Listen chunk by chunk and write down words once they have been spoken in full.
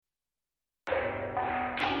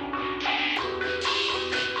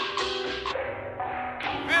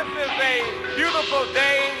beautiful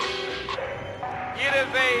day. It is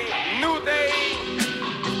a new day.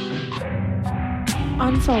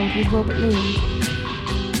 Unfold with Robert Louis.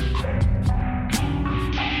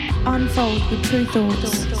 Unfold with True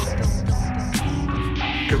Thoughts.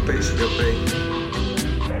 Good beats, good beat.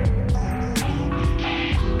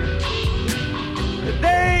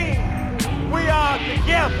 Today we are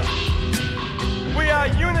together. We are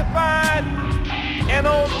unified and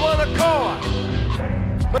on one accord.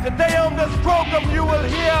 But today on this program you will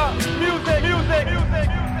hear music.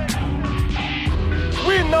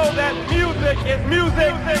 We know that music is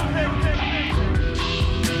music.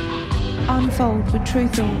 Unfold with True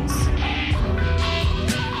Thoughts.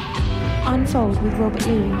 Unfold with Robert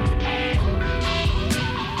Louis.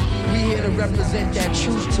 We here to represent that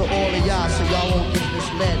truth to all of y'all so y'all won't get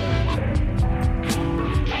misled.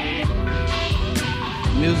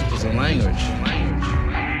 Music is a language.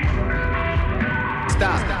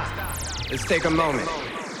 Stop. Let's take a moment.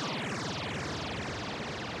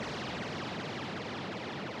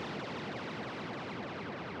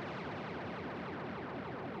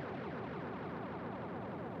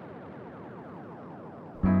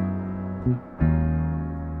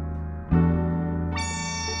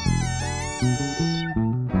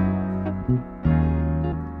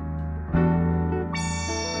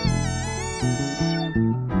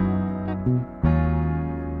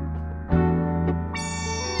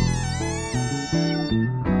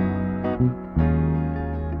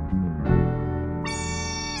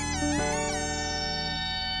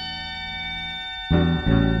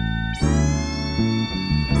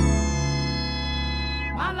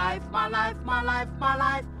 My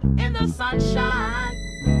life in the sunshine.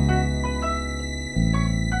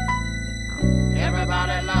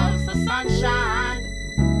 Everybody loves the sunshine.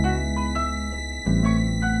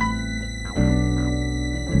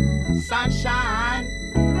 Sunshine.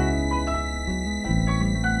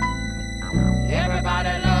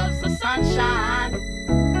 Everybody loves the sunshine.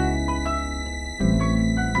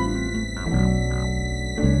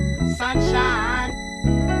 Sunshine.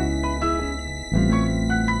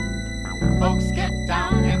 Folks get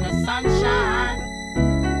down in the sunshine.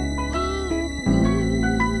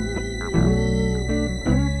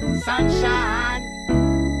 Ooh, sunshine.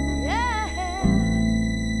 Yeah.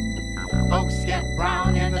 Folks get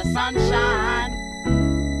brown in the sunshine.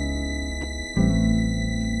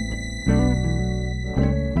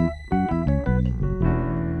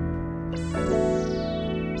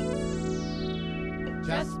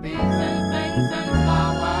 Just bees and things and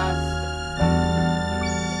flowers.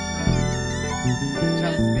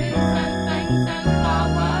 Just bees and things and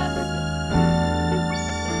flowers.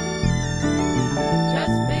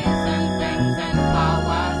 Just bees and things and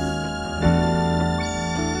flowers.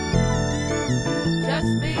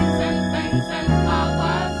 Just bees and things and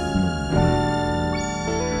flowers.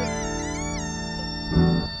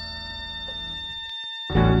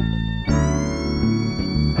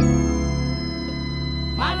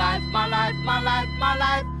 My life, my life, my life, my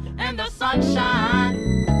life in the sunshine.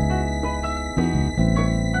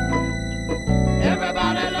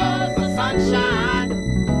 Everybody loves the sunshine.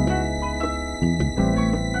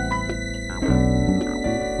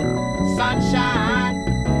 Sunshine.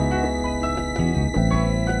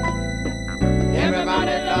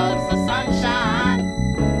 Everybody loves the sunshine.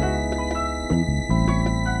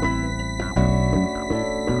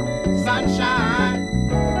 Sunshine.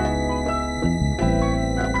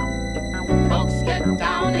 Folks get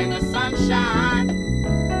down in the sunshine.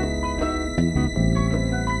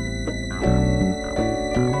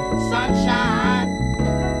 Sunshine.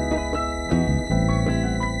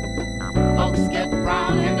 Folks get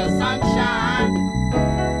brown in the sunshine.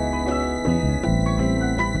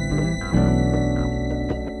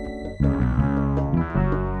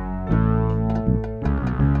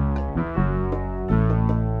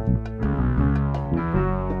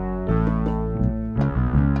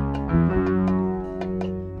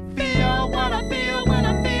 Feel what I feel.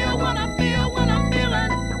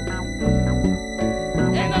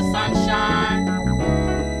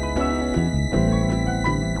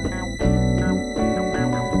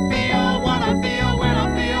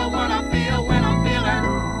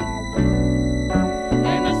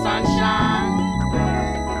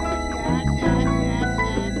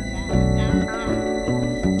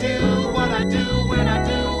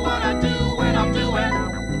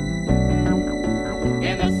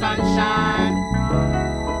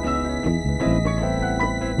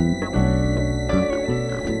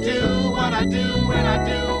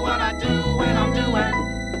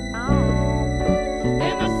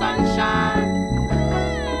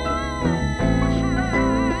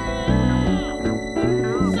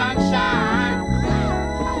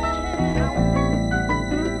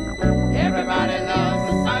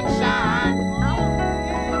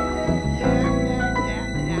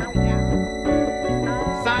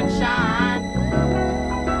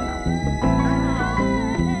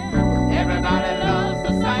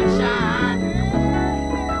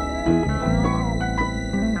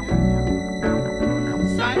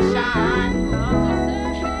 sunshine.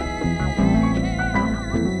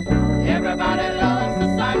 Everybody loves the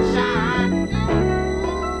sunshine.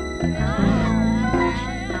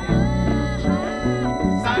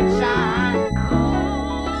 Sunshine.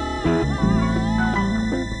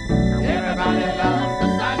 Everybody loves the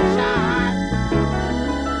sunshine.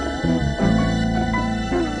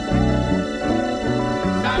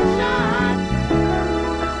 Sunshine.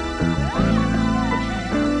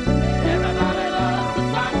 Everybody loves the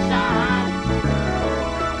sunshine.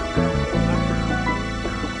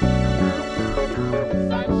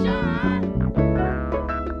 Sunshine.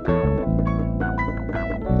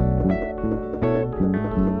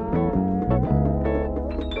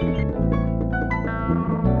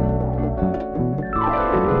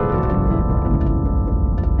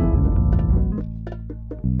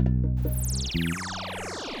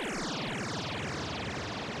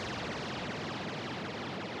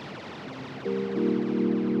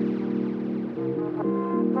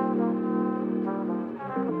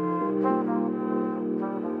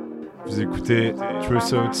 Vous écoutez True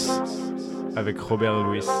Thoughts avec Robert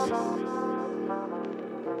Louis.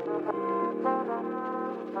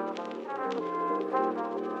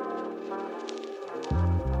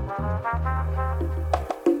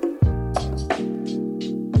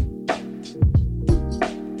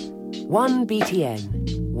 One BTN,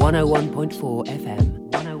 101.4 FM.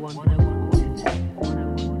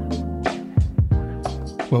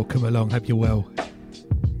 Welcome along, hope you're well.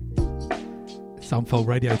 It's Unfold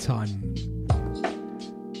Radio time.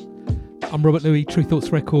 I'm Robert Louis, True Thoughts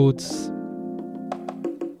Records.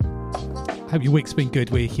 Hope your week's been good.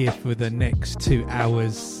 We're here for the next 2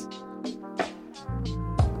 hours.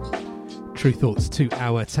 True Thoughts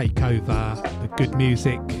 2-hour takeover, the good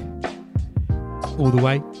music all the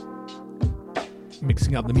way.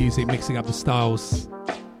 Mixing up the music, mixing up the styles.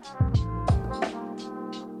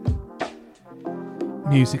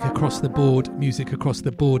 Music across the board, music across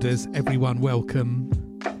the borders. Everyone welcome.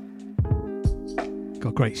 Got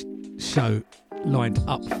a great show lined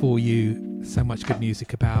up for you. So much good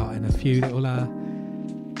music about, and a few little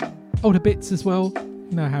older bits as well. You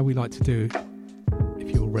know how we like to do,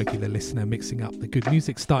 if you're a regular listener, mixing up the good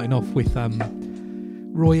music. Starting off with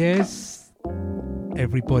Roy Ayers.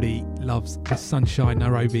 Everybody loves the Sunshine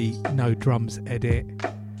Nairobi No Drums edit.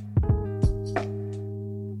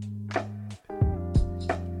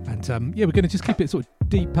 And yeah, we're going to just keep it sort of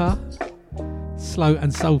deeper, slow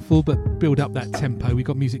and soulful, but build up that tempo. We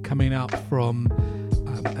got music coming up from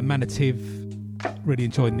Emanative. Really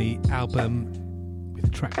enjoying the album with a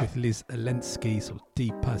track with Liz Alensky, sort of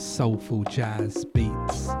deeper, soulful jazz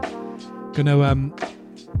beats. Gonna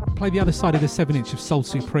play the other side of the 7-inch of Soul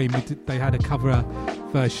Supreme. They had a cover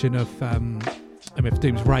version of MF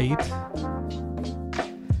Doom's Raid,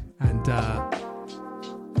 and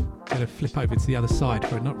gonna flip over to the other side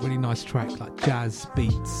for a not really nice track, like jazz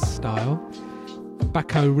beats style.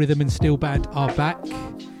 Baco Rhythm and Steel Band are back.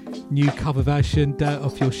 New cover version, Dirt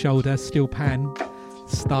Off Your Shoulder, steel pan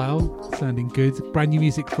style, sounding good. Brand new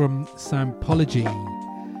music from Sampology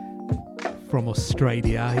from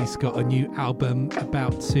Australia. He's got a new album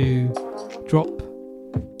about to drop,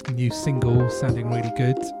 a new single sounding really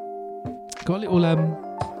good. Got a little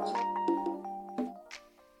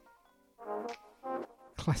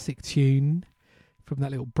classic tune from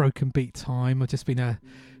that little Broken Beat time. I've just been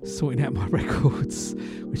sorting out my records,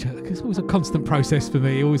 which is always a constant process for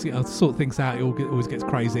me. I'll sort things out. It always gets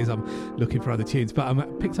crazy as I'm looking for other tunes. But I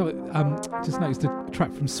picked up, just noticed a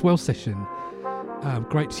track from Swell Session.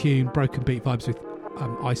 Great tune, Broken Beat vibes with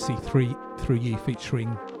I See Through You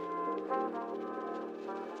featuring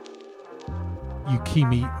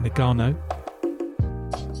Yukimi Nagano.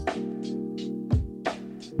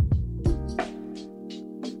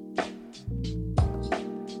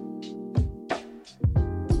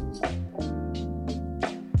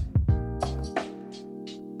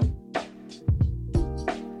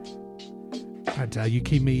 And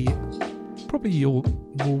Yukimi, probably you're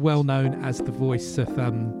more well known as the voice of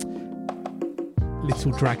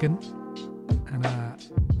Little Dragon,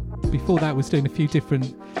 and before that was doing a few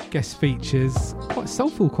different guest features, quite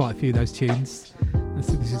soulful, quite a few of those tunes, and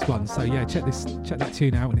so this is one. So yeah, check that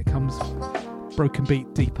tune out when it comes. Broken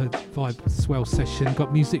Beat, deeper vibe, Swell Session.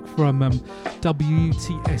 Got music from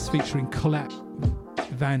WTS featuring Colette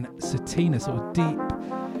Van Satina, sort of deep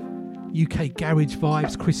UK garage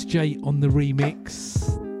vibes. Chris J on the remix,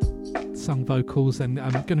 sung vocals, and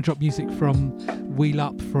I'm going to drop music from Wheel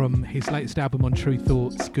Up from his latest album on True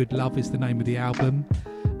Thoughts. Good Love is the name of the album,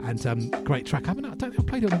 and great track. I don't think I've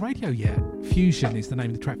played it on the radio yet. Fusion is the name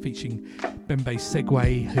of the track, featuring Bembe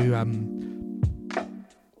Segway, who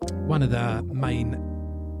one of the main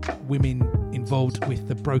women involved with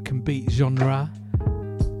the broken beat genre.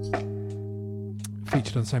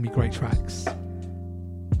 Featured on so many great tracks.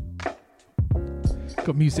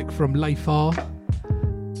 Got music from Leifar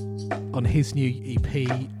on his new EP,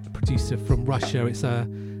 producer from Russia. It's a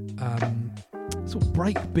sort of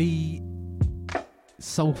breakbeat,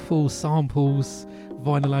 soulful samples,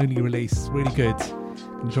 vinyl only release. Really good.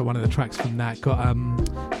 I'm gonna drop one of the tracks from that. Got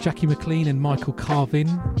Jackie McLean and Michael Carvin.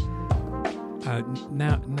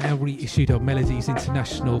 Now reissued on Melodies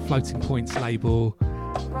International Floating Points label.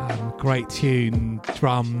 Great tune,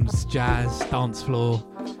 drums, jazz, dance floor.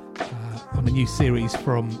 On a new series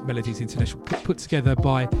from Melodies International, put together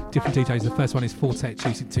by different DJs. The first one is Fortet,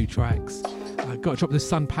 choosing 2 tracks. Got to drop the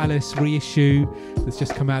Sun Palace reissue that's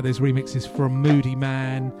just come out. There's remixes from Moody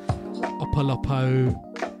Man, Opolopo,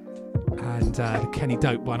 and the Kenny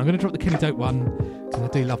Dope one. I'm going to drop the Kenny Dope one because I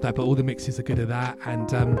do love that, but all the mixes are good at that.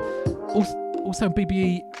 And also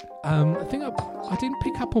BBE, I think I didn't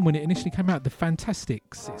pick up on when it initially came out, The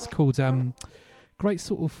Fantastics. It's called great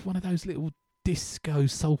sort of one of those little disco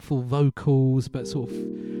soulful vocals, but sort of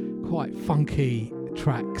quite funky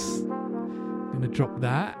tracks. I'm going to drop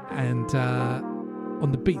that. And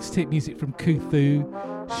on the beats tip, music from Kuthu,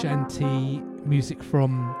 Shanti, music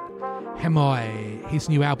from Hemai. His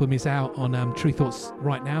new album is out on True Thoughts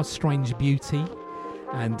right now, Strange Beauty.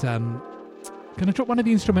 And going to drop one of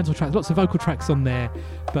the instrumental tracks, lots of vocal tracks on there,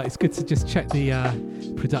 but it's good to just check the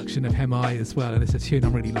production of Hemai as well, and it's a tune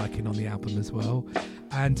I'm really liking on the album as well.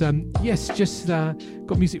 And yes, just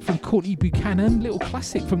got music from Courtney Buchanan, little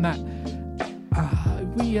classic from that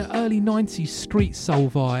early 90s street soul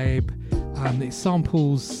vibe. It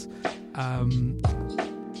samples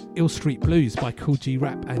Ill Street Blues by Kool G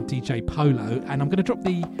Rap and DJ Polo, and I'm going to drop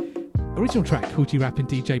the original track, Kool G Rap and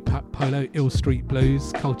DJ Polo, Ill Street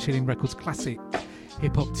Blues, Cold Chilling Records classic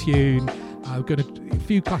hip-hop tune. We've got a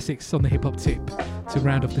few classics on the hip-hop tip to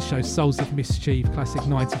round off the show. Souls of Mischief, classic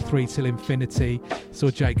 93 till infinity. Saw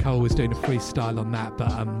J. Cole was doing a freestyle on that, but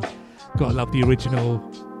gotta love the original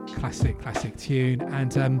classic tune.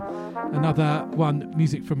 And another one,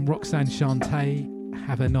 music from Roxanne Shante,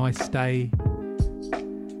 Have a Nice Day.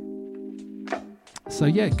 So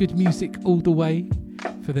yeah, good music all the way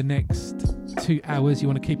for the next 2 hours. You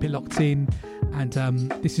want to keep it locked in. And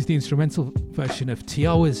this is the instrumental version of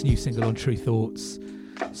Tiawa's new single on True Thoughts,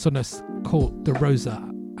 Sonas Cort de Rosa.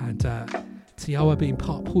 And Tiawa, being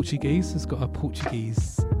part Portuguese, has got a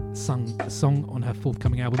Portuguese song on her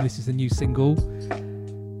forthcoming album. This is the new single.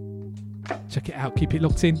 Check it out, keep it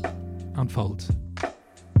locked in. Unfold.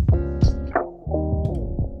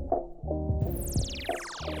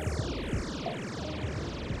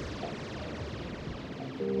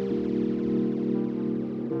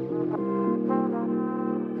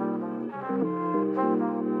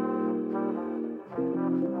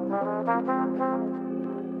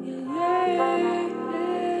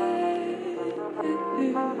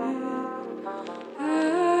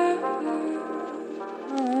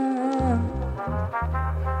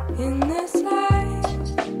 In this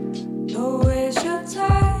life, no waste your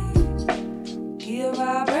time. Keep a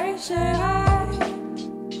vibration high.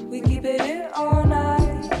 We keep it in all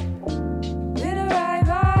night. With the right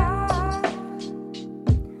vibe.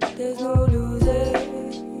 There's no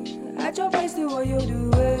losing. At your place, do what you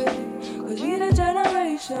do it. Cause we the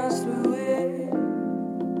generations through it.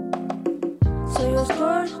 Soy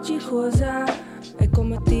oscorchi cosa. E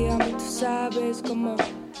come ti amo, tu sabes como.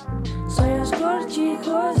 Soy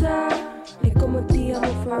escorchijosa y como te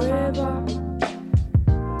amo forever.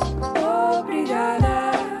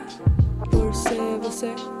 Obrigada por ser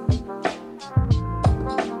você.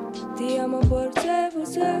 Te amo por ser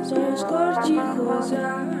você. Soy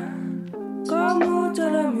escorchijosa como to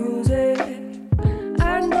the music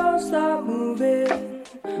and don't stop moving.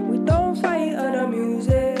 We don't fight other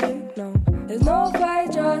music. No, there's no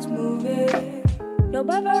fight, just move it. No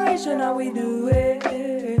preparation, how we do it.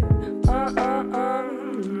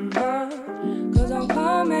 Cause I'm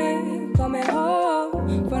coming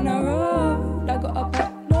home from the road. I got up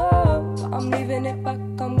at low, but I'm leaving it back,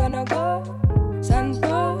 I'm gonna go.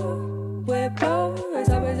 Santo, Pueblo,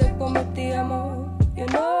 esa vez es como te amo. You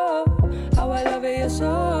know how I love it, you're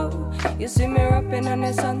so. You see me rapping on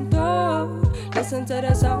the Santo. Listen to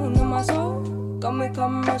the sound of my soul.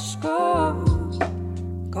 Come rush, go.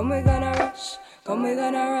 Come we gonna rush,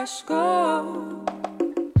 go.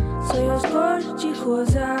 Soy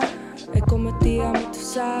escorchijosa, es como te amo, tú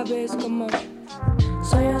sabes como.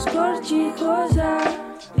 Soy escorchijosa,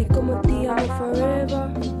 es como te amo forever.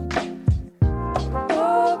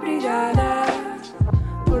 Obrigada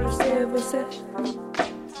por ser você.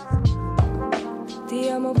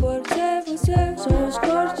 Te amo por ser você. Soy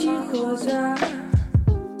escorchijosa.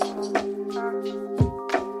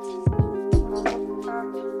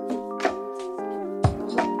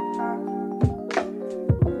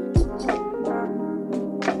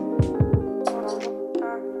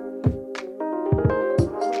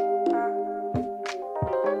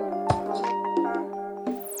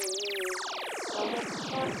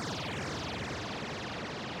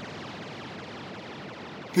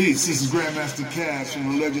 Peace, this is Grandmaster Cash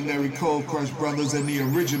from the legendary Cold Crush Brothers and the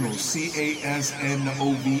original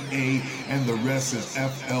CASNOVA, and the rest is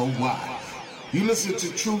FLY. You listen to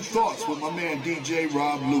True Thoughts with my man DJ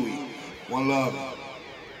Rob Louie. One love.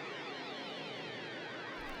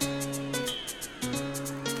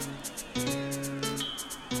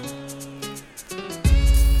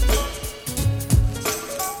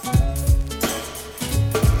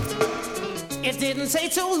 It didn't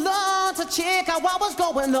take too long to check out what was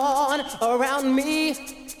going on around me,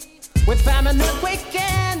 with famine, earthquake,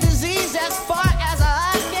 and disease as far as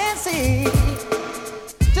I can see.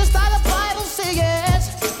 Just like the Bible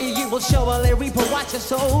says, you will surely reap what you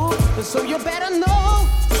sow. So you better know,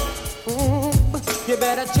 you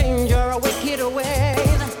better change your wicked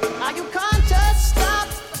ways. Are you conscious? Stop,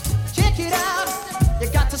 check it out. You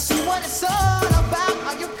got to see what it's all about.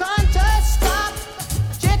 Are you conscious? Stop,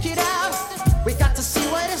 check it out. We got to see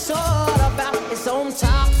what it's all about. It's on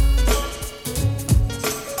top.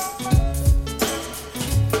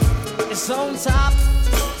 It's on top.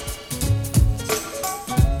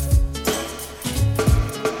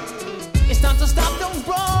 It's time to stop the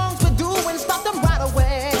wrongs we're doing, stop them right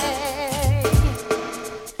away.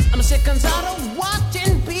 I'm sick and tired of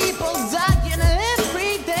watching people dying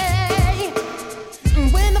every day.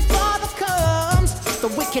 And when the Father comes, the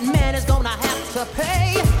wicked man is gonna have to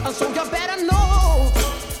pay. And so you better know,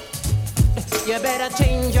 you better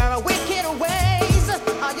change your wicked ways.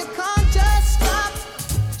 Are you conscious? Stop,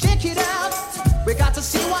 check it out. We got to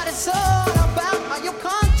see what it's all about. Are you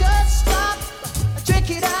conscious? Stop, check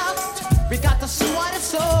it out. We got to see what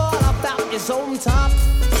it's all about. It's on top.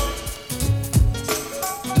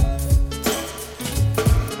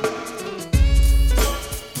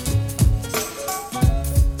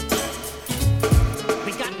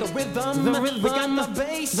 We got the rhythm, we got the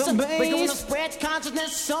bass. We're gonna spread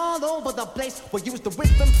consciousness all over the place. We'll use the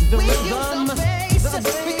rhythm, we use the bass.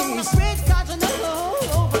 We're gonna spread consciousness all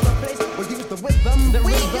over the place. We'll use the rhythm,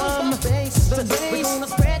 we use the bass. We're gonna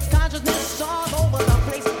spread consciousness all over the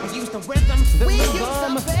place. We'll use the rhythm, we use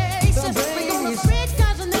the bass. We're gonna spread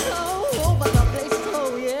consciousness all over the place.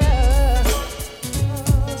 Oh yeah.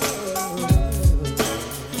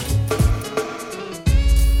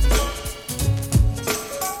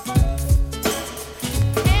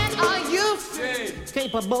 And are you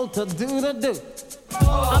capable to do the do?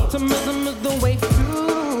 Optimism is the way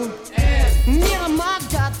through. Near my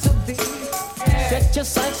got to be. Set your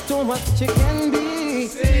sights to what you can be.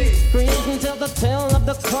 Creation tells the tale of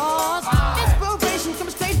the cause. Inspiration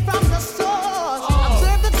comes straight from the source.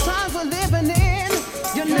 Observe the times we're living in.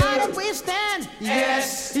 United we stand.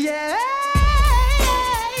 Yes. Yeah.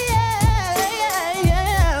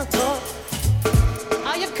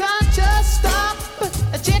 Are you conscious? Stop.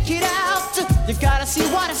 Check it out. You gotta see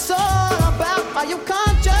what it's all about. Are you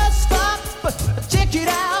conscious? Stop. Check it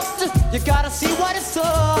out. You gotta see what it's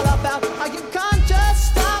all about. Are you conscious?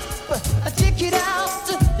 Stop. Check it out.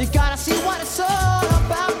 You gotta see what it's all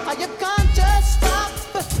about. Are you conscious? Stop.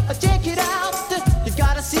 Check it out. You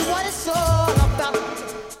gotta see what it's all about.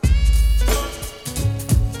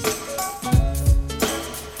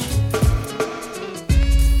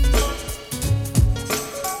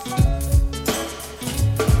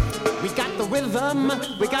 Rhythm,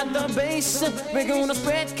 we got the bass. We're gonna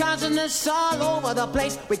spread consciousness all over the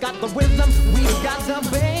place. We got the rhythm, we got the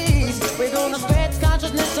bass. We're gonna spread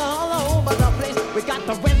consciousness all over the place. We got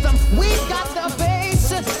the rhythm, we got the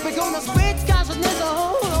bass. We're gonna spread consciousness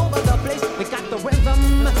all over the place. We got the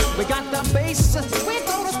rhythm, we got the bass. We're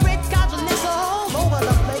gonna spread consciousness all over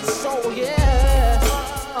the place. Oh yeah.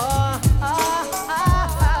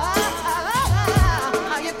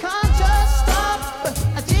 Are you conscious? Stop,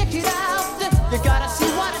 check it out. You gotta see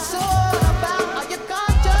what it's all about. Are you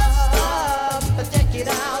conscious? Stop, check it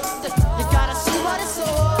out. You gotta see what it's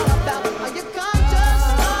all about. Are you conscious?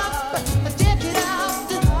 Stop, check it out.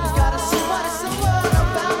 You gotta see what it's all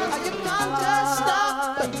about. Are you conscious?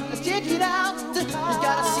 Stop, check it out. You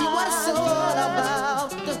gotta see what it's all about.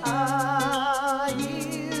 Are you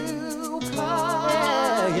conscious?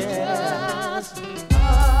 Yes.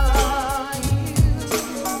 Are you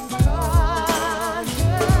conscious?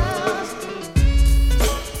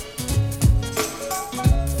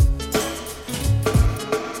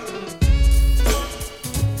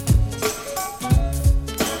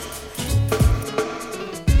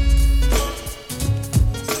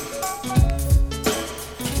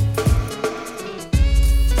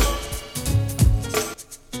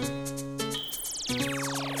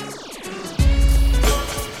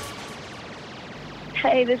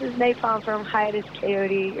 Hey, this is Napalm from Hiatus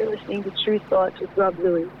Coyote. You're listening to True Thoughts with Rob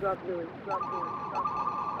Louie.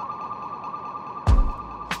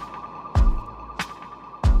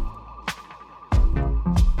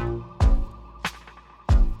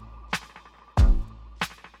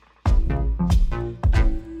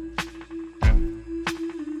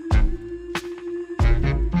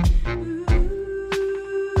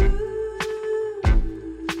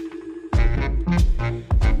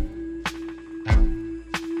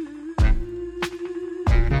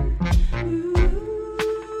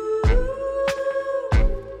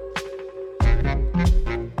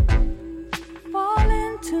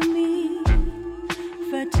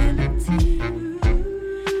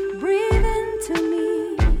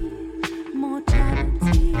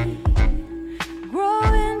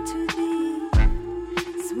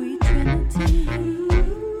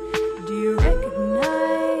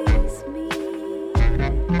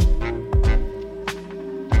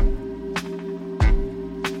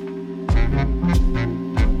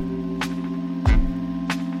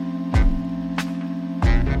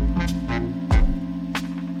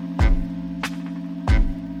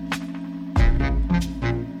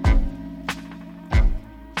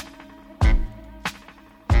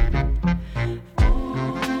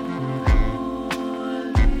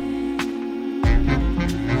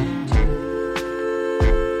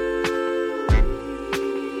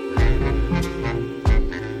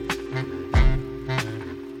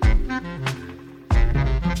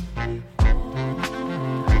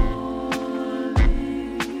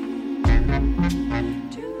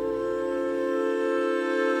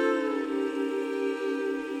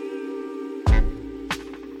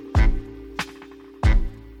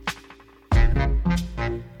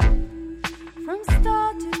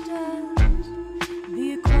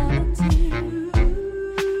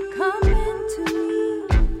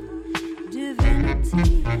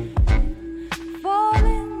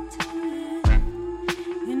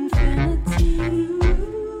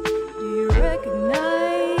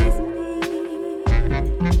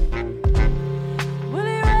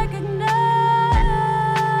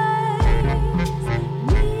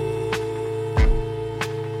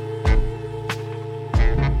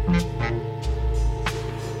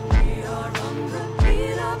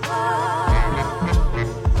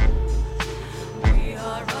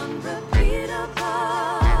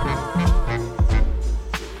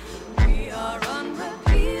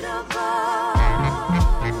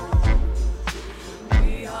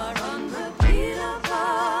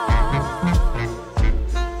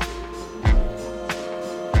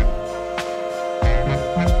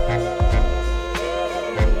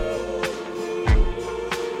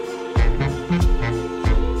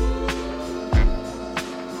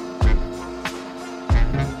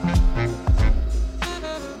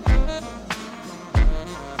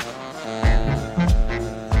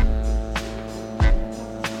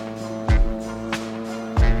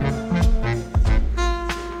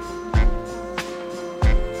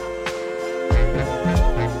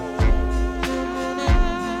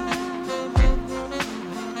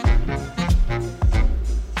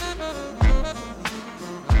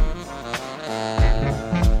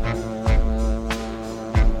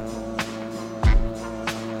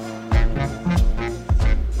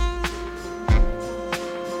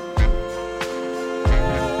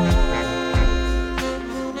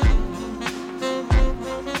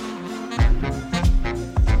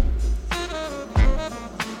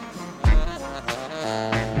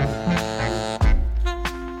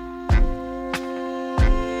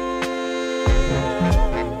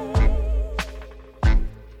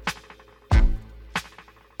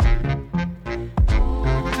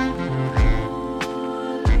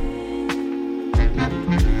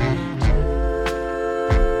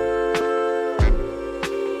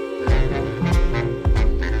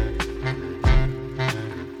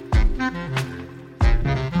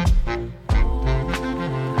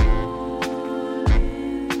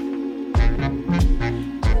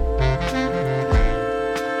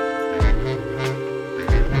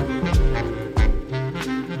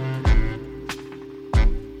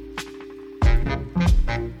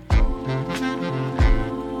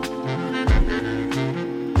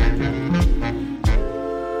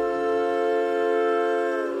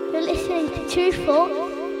 True Thoughts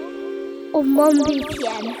on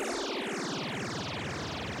 1BTN.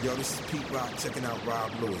 Yo, this is Pete Rock checking out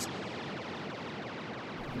Rob Lewis.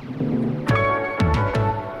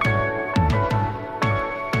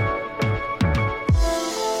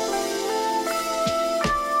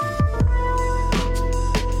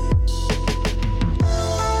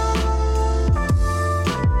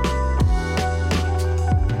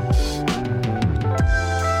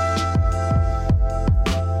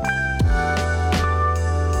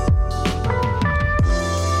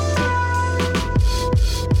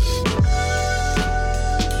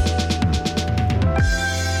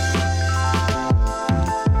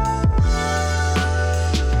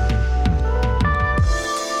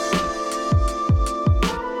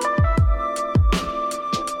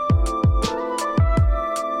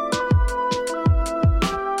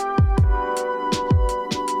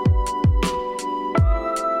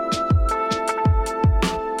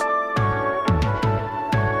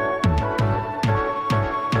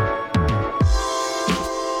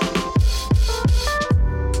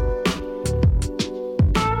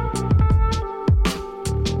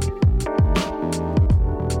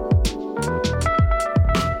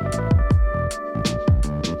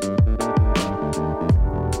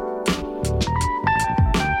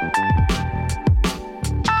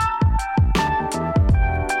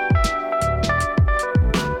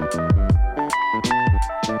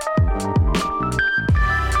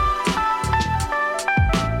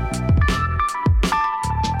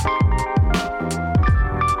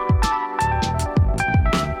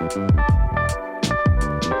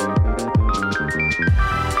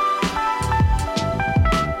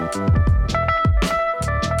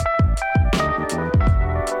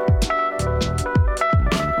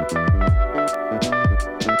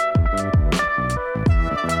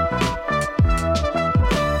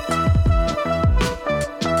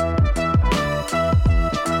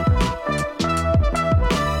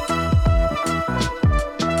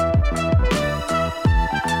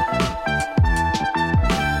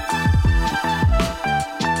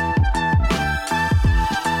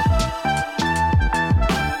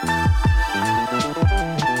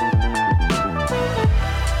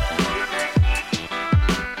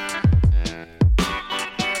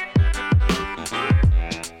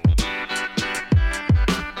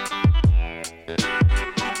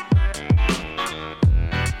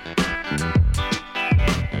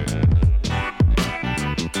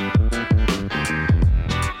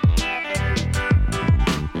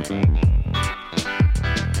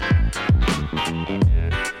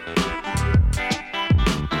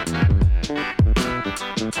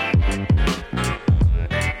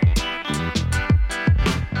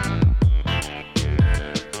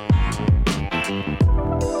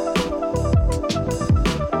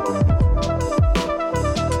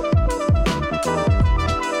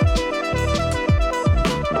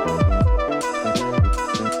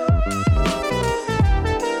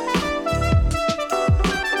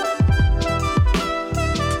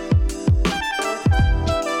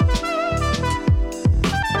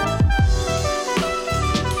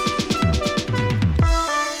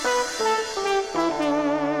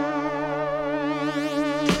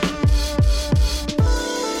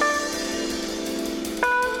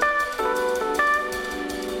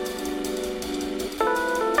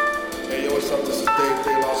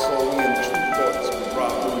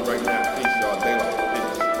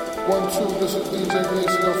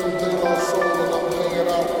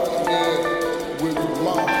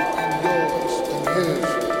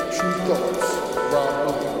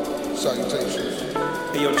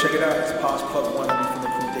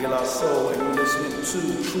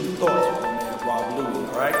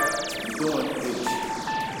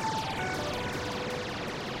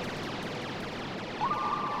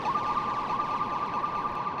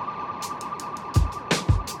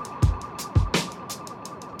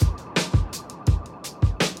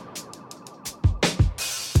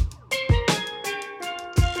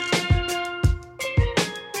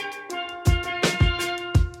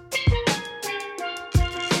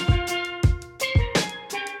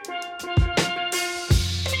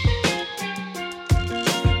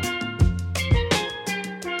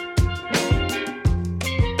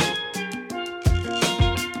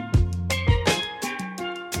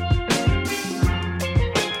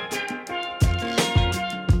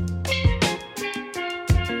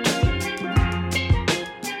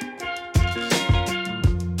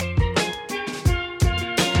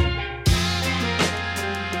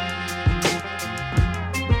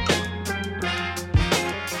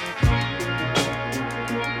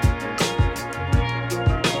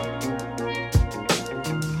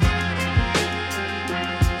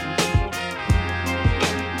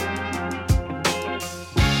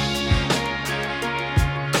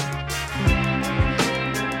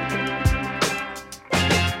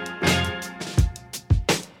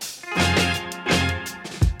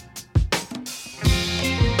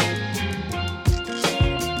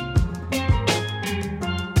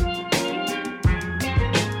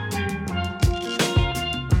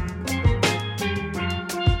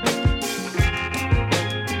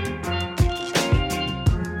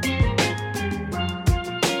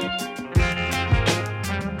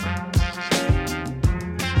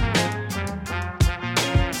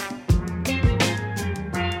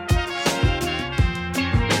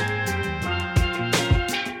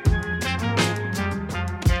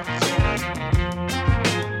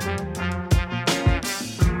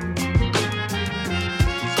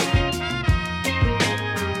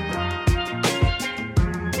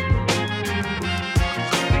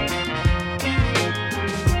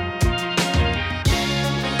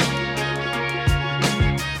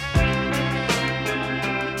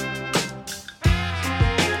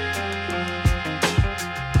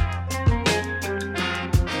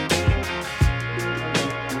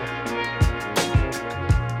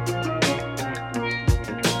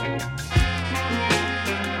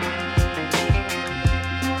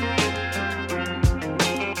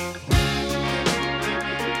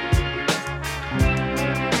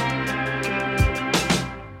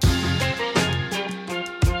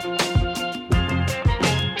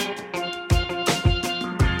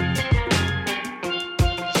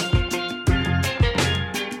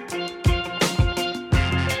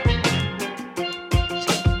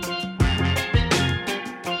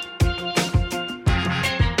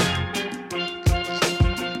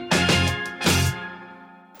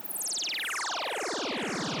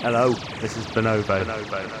 Hello, this is Bonobo.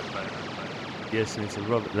 You're listening to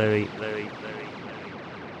Robert Louis.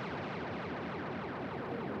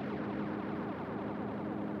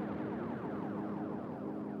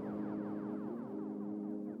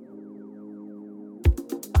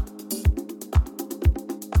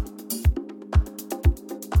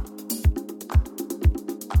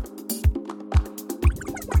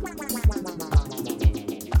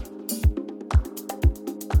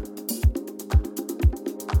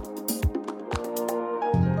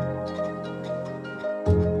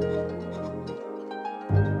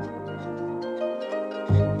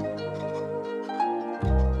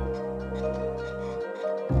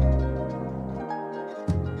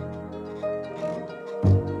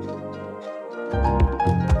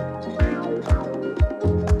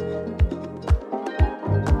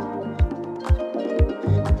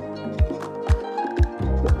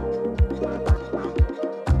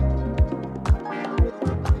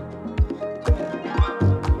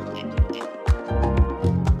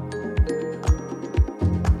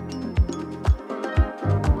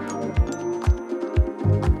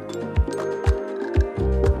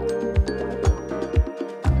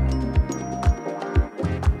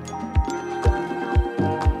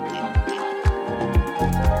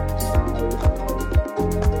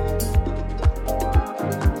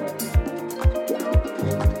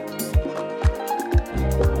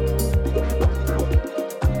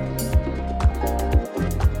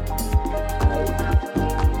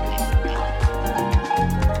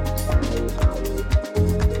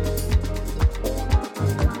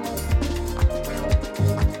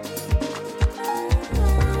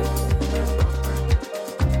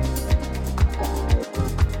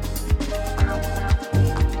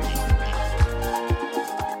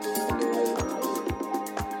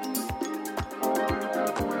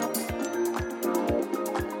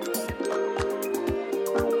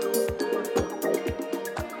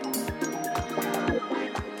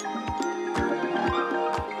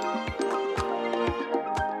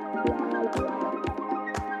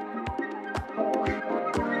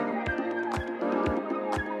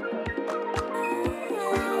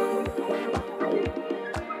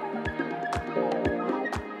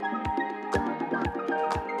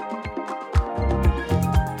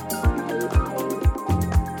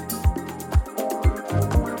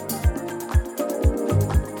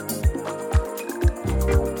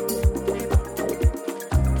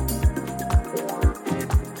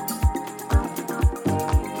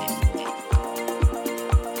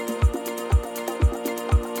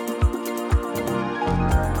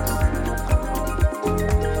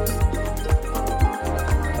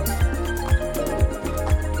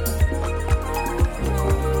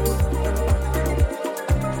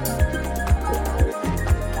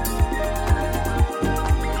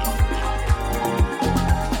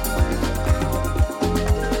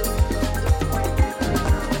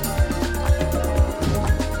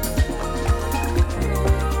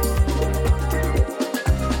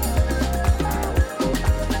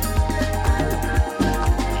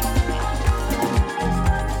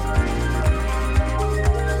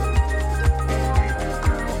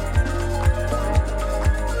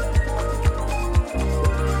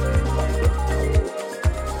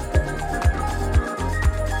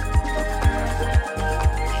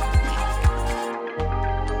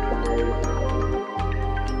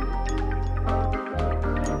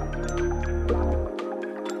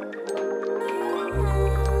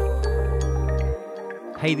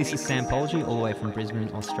 Hey, this is Sam Polgy, all the way from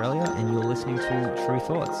Brisbane, Australia, and you're listening to True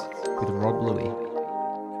Thoughts with Rob Louis.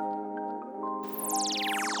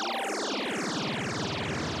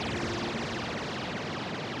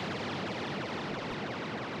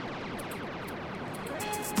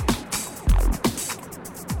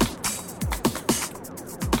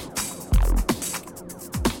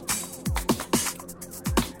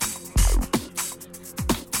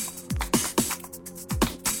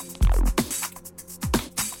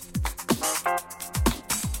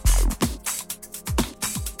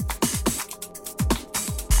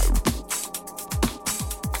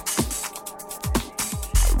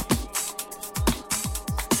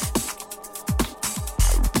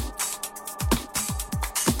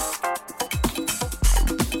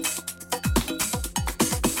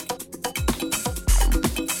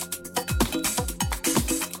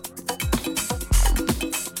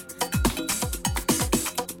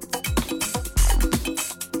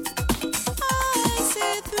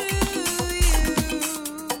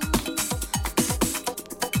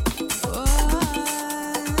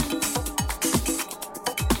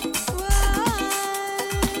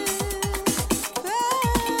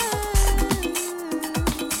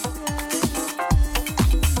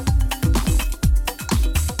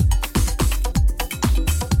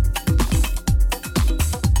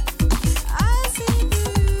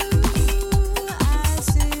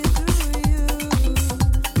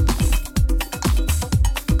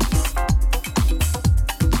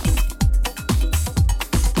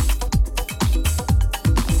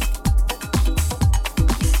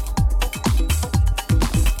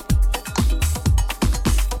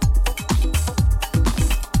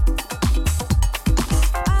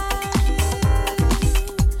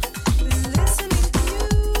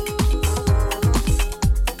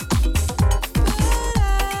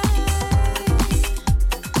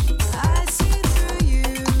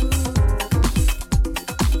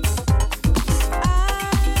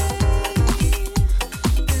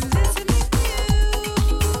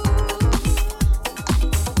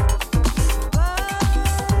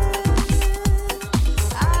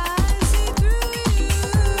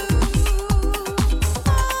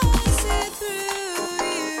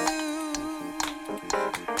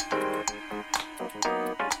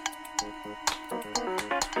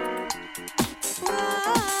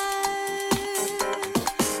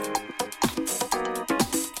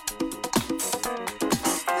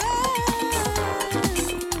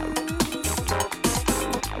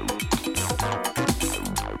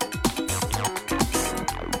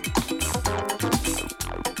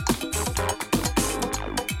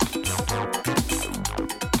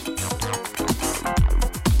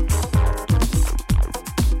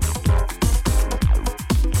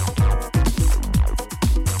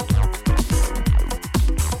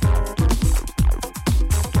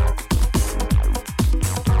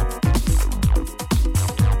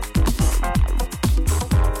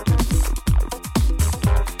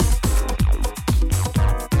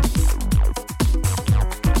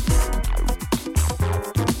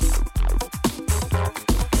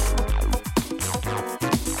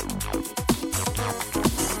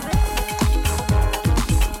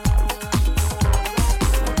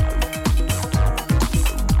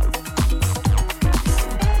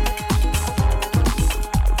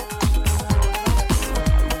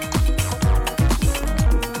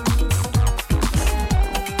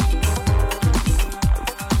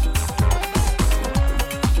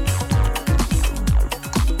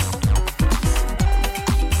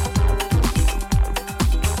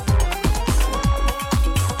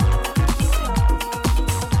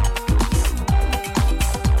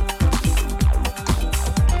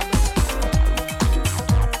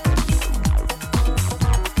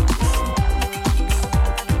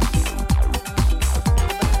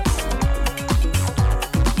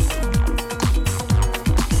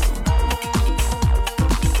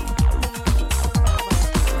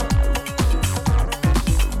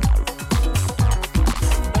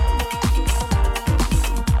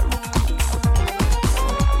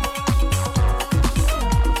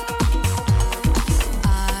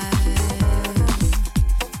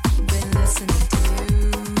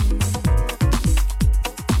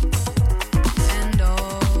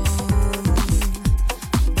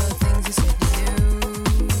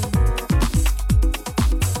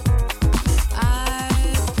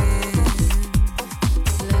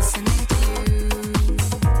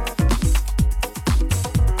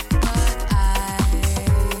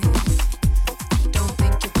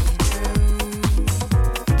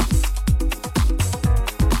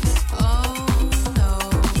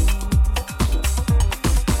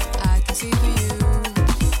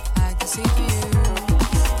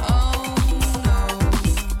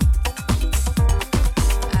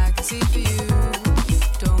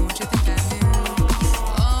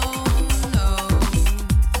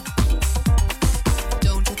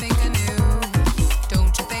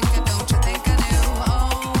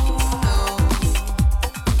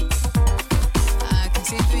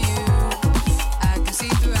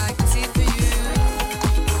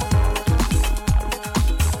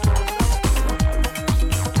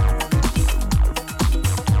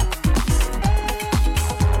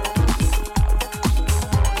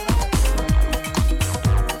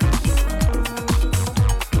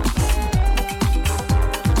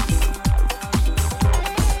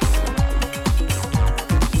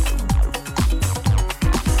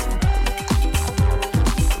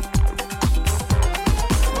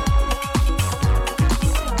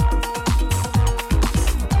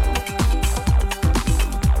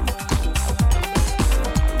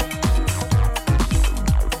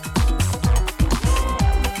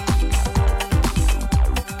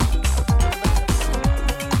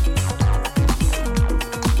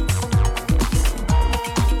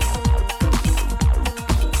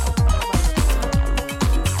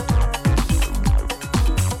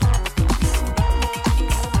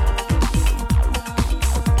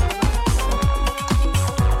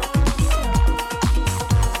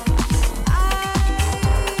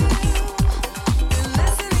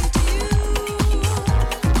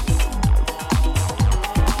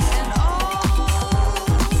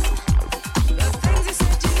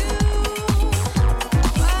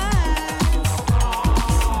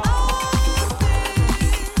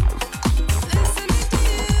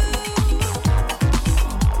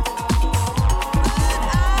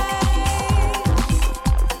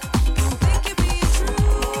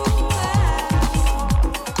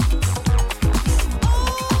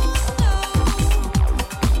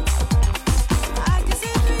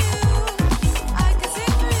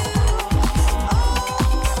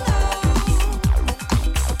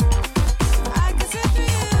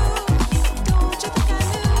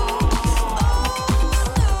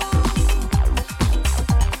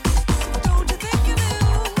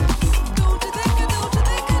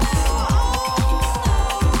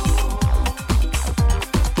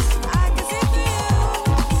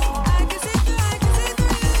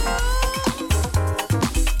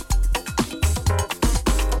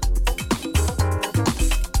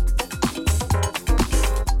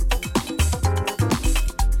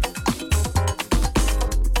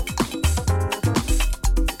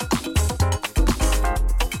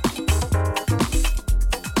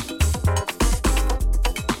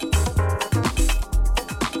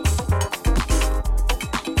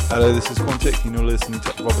 Hello, this is Quantic and you're listening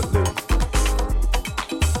to Robert Louis.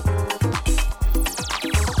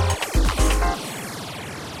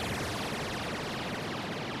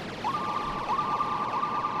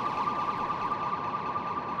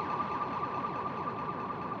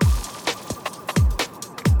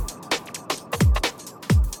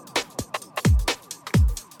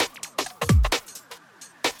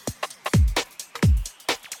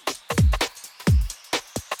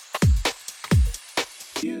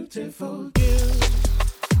 Beautiful, you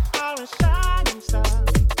are a shining star,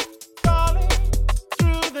 falling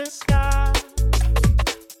through the sky,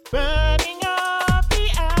 burning up the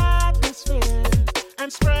atmosphere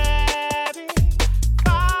and spreading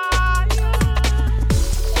fire.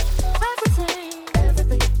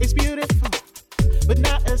 Everything is beautiful, but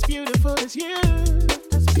not as beautiful as you.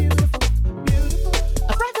 That's beautiful, beautiful.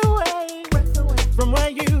 A breath away from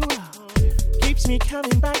where you are, keeps me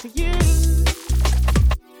coming back to you.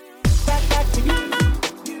 Back to you.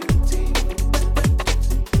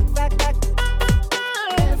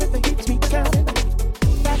 Everything keeps me coming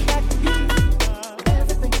back to you.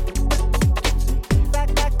 Everything back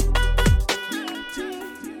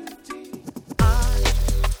I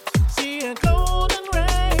see a golden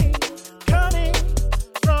ray coming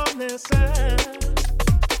from the sun,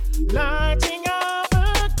 lighting up a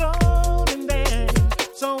golden day,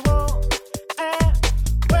 so warm and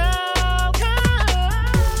well.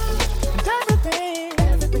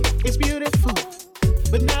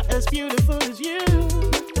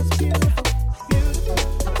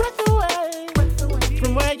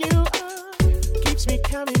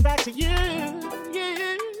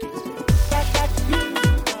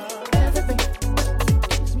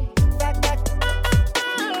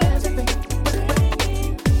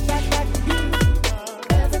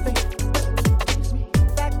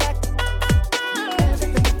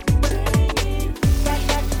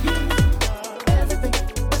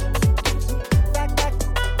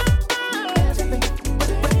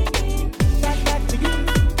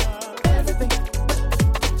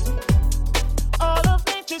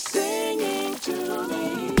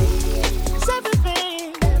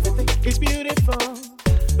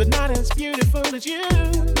 beautiful as you.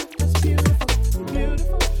 As beautiful,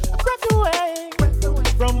 beautiful. A breath away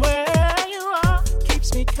from where you are.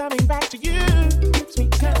 Keeps me coming back to you. Keeps me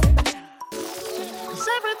coming back. 'Cause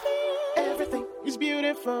everything is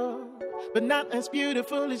beautiful, but not as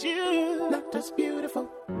beautiful as you. Not as beautiful,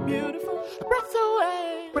 beautiful. A breath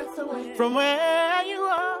away from where you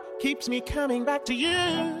are. Keeps me coming back to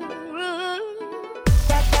you.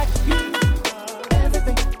 Back to you.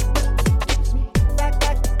 Everything. Keeps me back to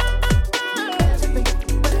you. Everything.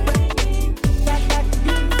 Back to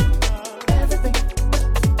you. Everything.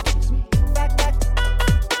 Keeps me back to you.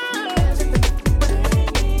 Everything.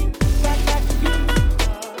 Back to you.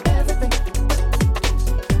 Everything. Back to you.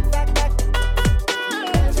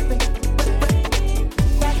 Everything.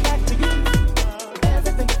 Back to you.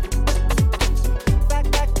 Everything.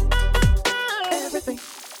 Everything.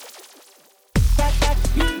 Back to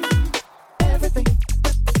you. Everything.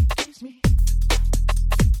 Keeps me.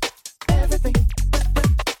 Everything.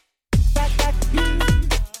 Back to you.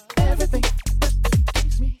 Everything.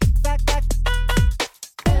 Keeps me. Back.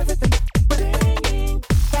 Everything.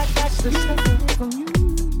 Back the step away from you.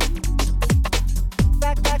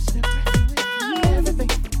 Back step away.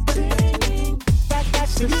 Everything. Back the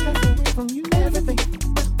step away from you. Everything.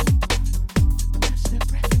 That's the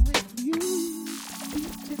breath away from you.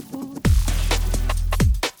 Beautiful.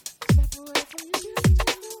 Step away from you.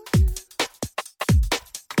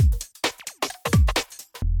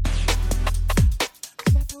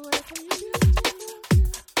 Step away from you.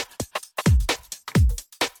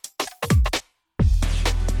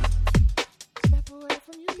 Step away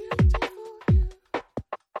from you.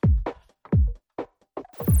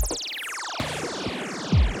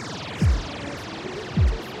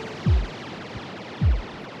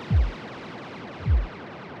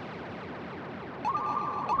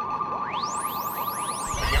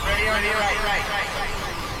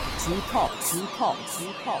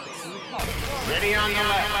 Ready on your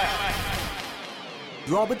left.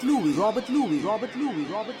 Robert Louis.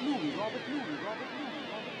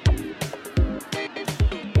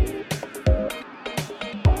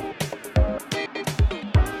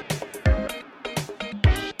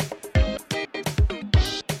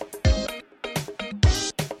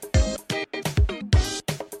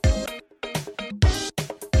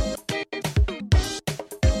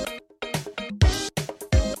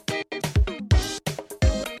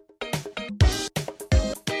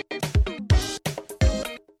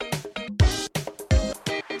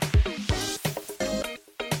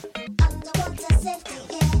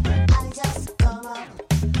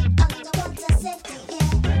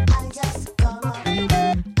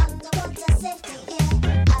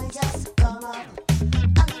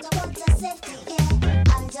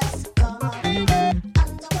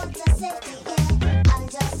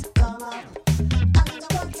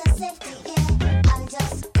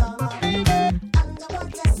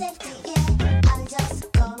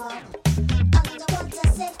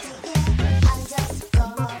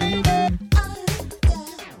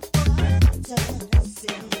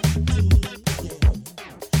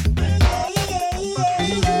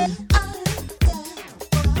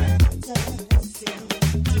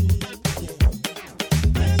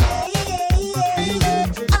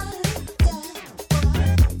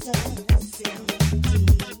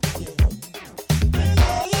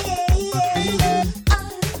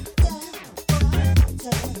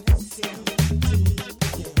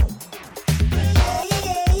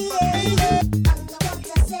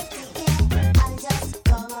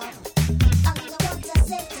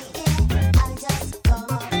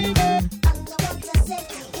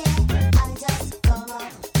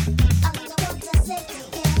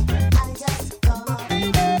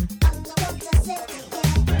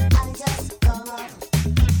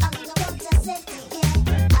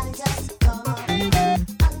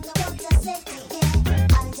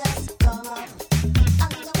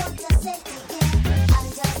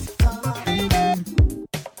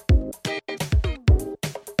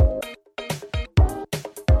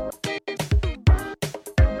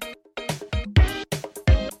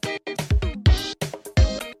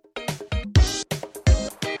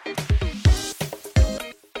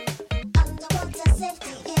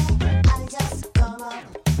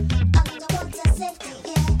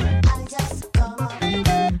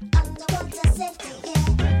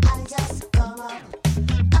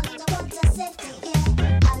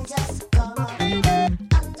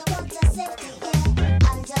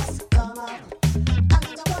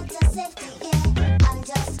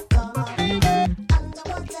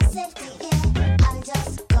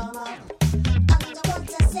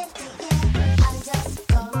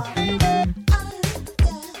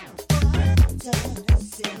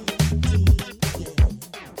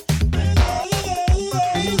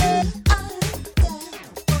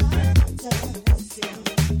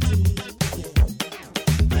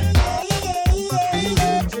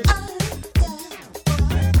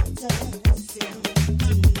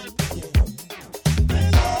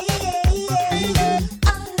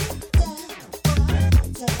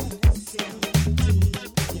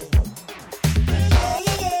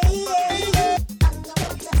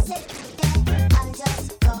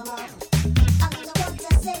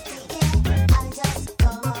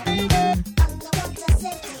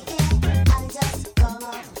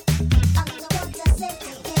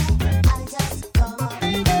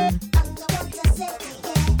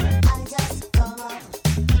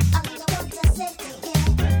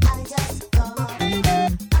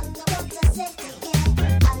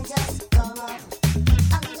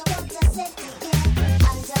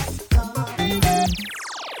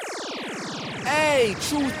 Hey,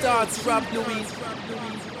 True Thoughts, Rob Louis.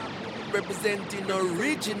 Representing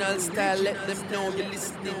original style, let them know you're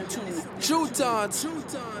listening to True Thoughts.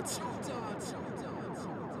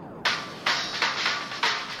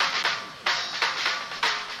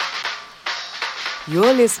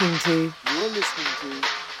 You're listening to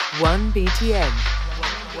 1BTN.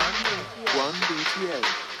 1BTN.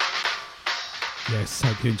 Yes,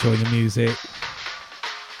 hope you enjoy the music.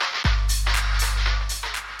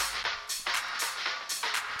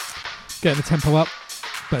 Getting the tempo up,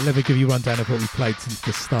 but let me give you a rundown of what we played since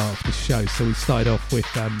the start of the show. So we started off with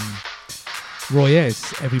Roy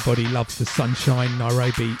Ayers, Everybody Loves the Sunshine,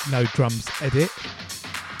 Nairobi, No Drums edit.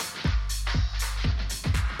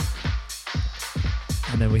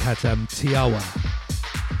 And then we had Tiawa,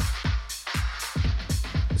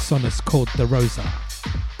 Sonus called The Rosa.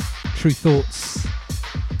 True Thoughts,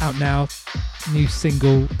 out now, new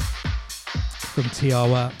single from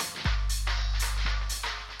Tiawa.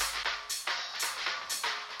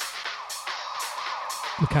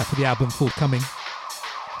 Look out for the album forthcoming.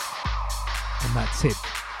 And that's it.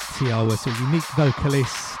 Tiawa, so a unique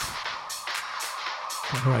vocalist.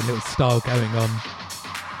 Got her own little style going on.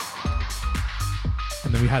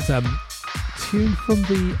 And then we had a tune from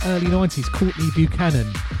the early 90s, Courtney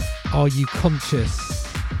Buchanan, Are You Conscious?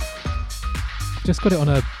 Just got it on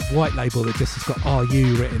a white label that just has got Are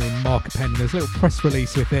You written in marker pen. There's a little press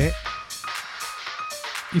release with it.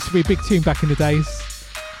 Used to be a big tune back in the days.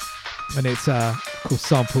 And it's of course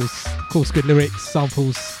samples, of course good lyrics,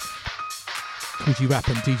 samples, Cool G Rap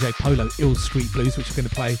and DJ Polo, Ill Street Blues, which we're going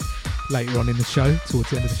to play later on in the show, towards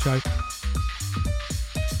the end of the show.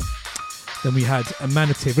 Then we had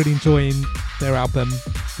Manatee, really enjoying their album,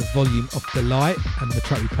 The Volume of the Light, and the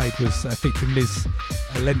track we played was featuring Liz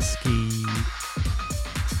Alensky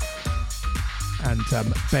and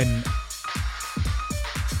Ben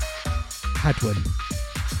Hadwin,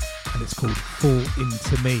 and it's called Fall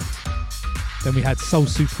Into Me. Then we had Soul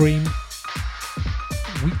Supreme,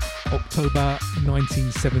 October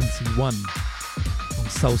 1971 on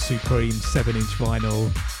Soul Supreme 7-inch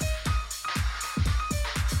vinyl.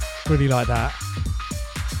 Really like that,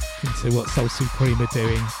 into what Soul Supreme are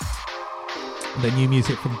doing. And the new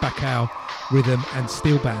music from Bakau Rhythm and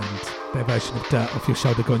Steel Band, their version of Dirt Off Your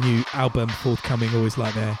Shoulder, got a new album forthcoming, always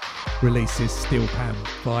like their releases, Steel Pan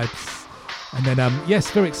vibes. And then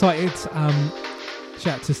yes, very excited,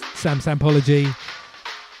 shout out to Sam Sampology.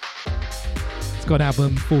 It's got an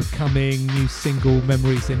album forthcoming, new single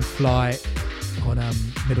Memories in Flight on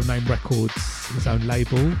Middle Name Records, his own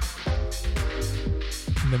label. And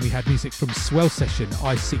then we had music from Swell Session,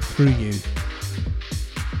 I See Through You,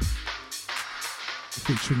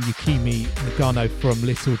 featuring Yukimi Nagano from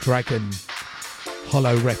Little Dragon,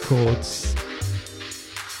 Hollow Records.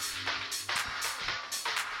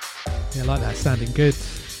 Yeah, I like that, sounding good.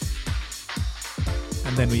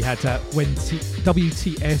 And then we had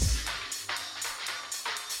WTS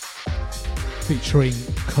featuring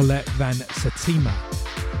Colette Van Satima,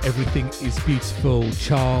 Everything is Beautiful,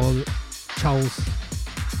 Charles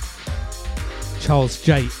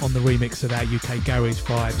J on the remix of our UK Garage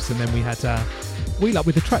vibes. And then we had Wheel Up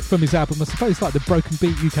with a track from his album, I suppose like the Broken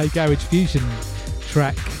Beat UK Garage Fusion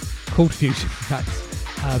track, called Fusion in fact,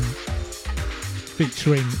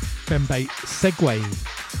 featuring Fembe Segway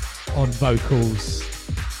on vocals,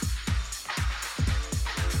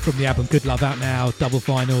 from the album Good Love, out now, double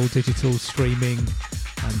vinyl, digital, streaming.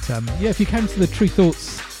 And yeah, if you came to the True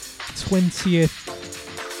Thoughts 20th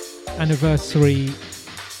anniversary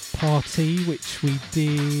party, which we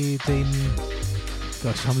did in,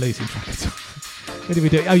 gosh, I'm losing track of time. When did we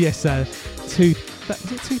do it? Oh yes, was it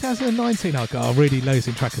 2019? Oh god, I'm really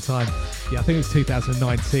losing track of time. Yeah, I think it was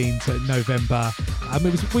 2019 to November.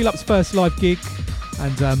 It was Wheel Up's first live gig,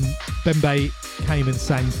 and Bembe came and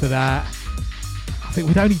sang for that. I think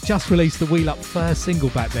we'd only just released the Wheel Up first single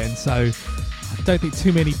back then, so I don't think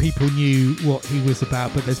too many people knew what he was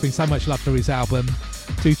about, but there's been so much love for his album.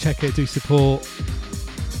 Do check it, do support.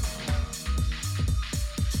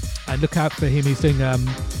 And look out for him, he's doing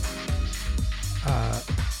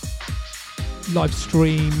live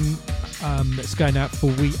stream that's going out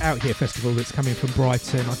for We Out Here Festival that's coming from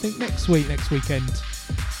Brighton. I think next weekend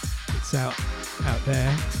it's out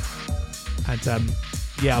there. And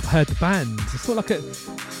yeah, I've heard the band. It's sort of like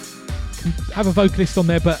can have a vocalist on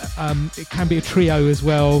there, but it can be a trio as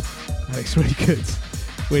well. It's really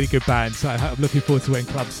good band. So I'm looking forward to when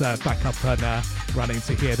clubs back up and running,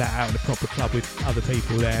 to hear that out in a proper club with other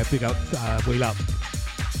people there. Big up Wheel Up.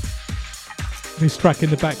 This track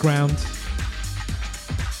in the background,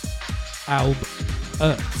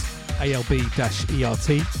 Albert,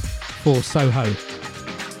 ALB-ERT for Soho.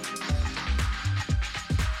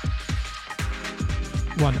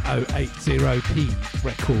 1080p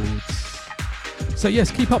Records. So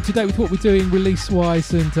yes, keep up to date with what we're doing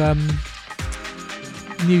release-wise and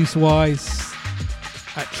news-wise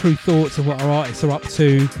at True Thoughts and what our artists are up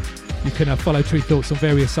to. You can follow True Thoughts on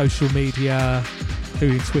various social media,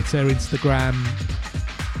 including Twitter, Instagram,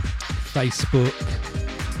 Facebook.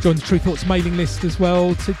 Join the True Thoughts mailing list as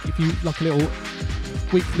well to give you like a little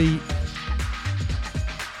weekly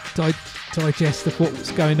digest of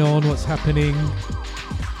what's going on, what's happening.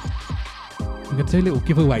 We're going to do a little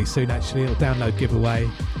giveaway soon, actually, a little download giveaway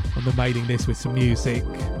on the mailing list with some music,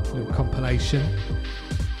 a little compilation.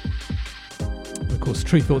 And of course,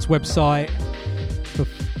 True Thoughts website for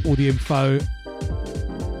all the info.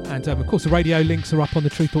 And of course, the radio links are up on the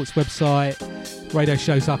True Thoughts website. Radio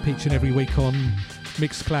shows up each and every week on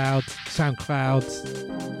Mixcloud, Soundcloud.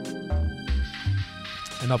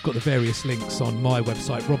 And I've got the various links on my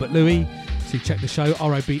website, Robert Louis, to check the show,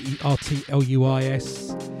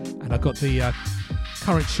 RobertLuis. And I've got the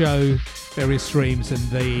current show, various streams, and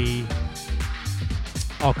the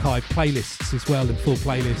archive playlists as well, and full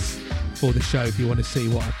playlists for the show if you want to see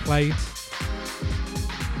what I played.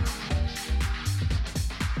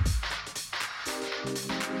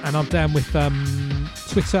 And I'm down with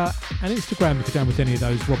Twitter and Instagram if you're down with any of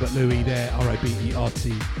those. Robert Louis there,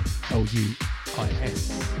 RobertLuis.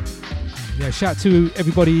 Yeah, shout out to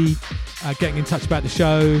everybody getting in touch about the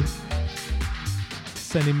show,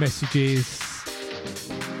 sending messages,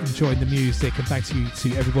 enjoying the music, and thanks you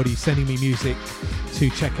to everybody sending me music to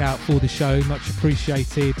check out for the show. Much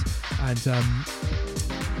appreciated. And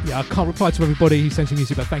yeah, I can't reply to everybody who sends me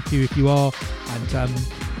music, but thank you if you are. And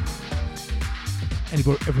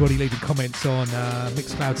everybody leaving comments on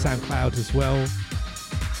Mixcloud, Soundcloud as well.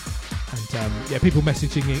 And yeah, people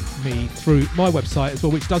messaging me through my website as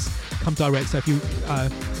well, which does come direct. So if you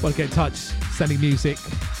want to get in touch, sending music,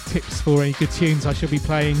 tips for any good tunes I should be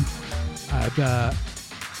playing, the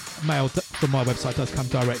mail from my website does come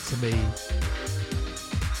direct to me.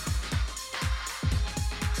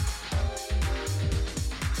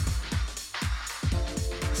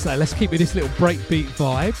 So let's keep with this little breakbeat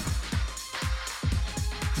vibe.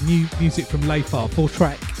 New music from Layfar,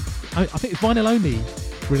 4-track, I think it's vinyl only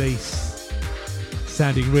release,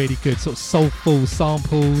 sounding really good, sort of soulful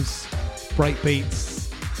samples, breakbeats,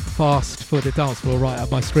 fast for the dance floor right up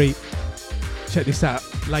my street. Check this out,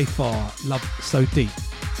 Layfar, Love So Deep.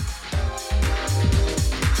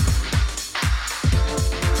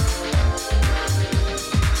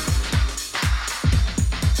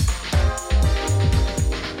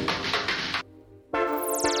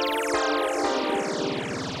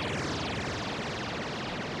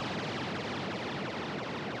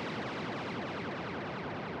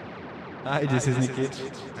 Hi, this is Nikit,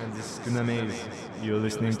 and this is Kunamaze. You're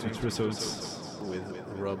listening to True Thoughts with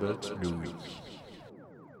Robert Louis.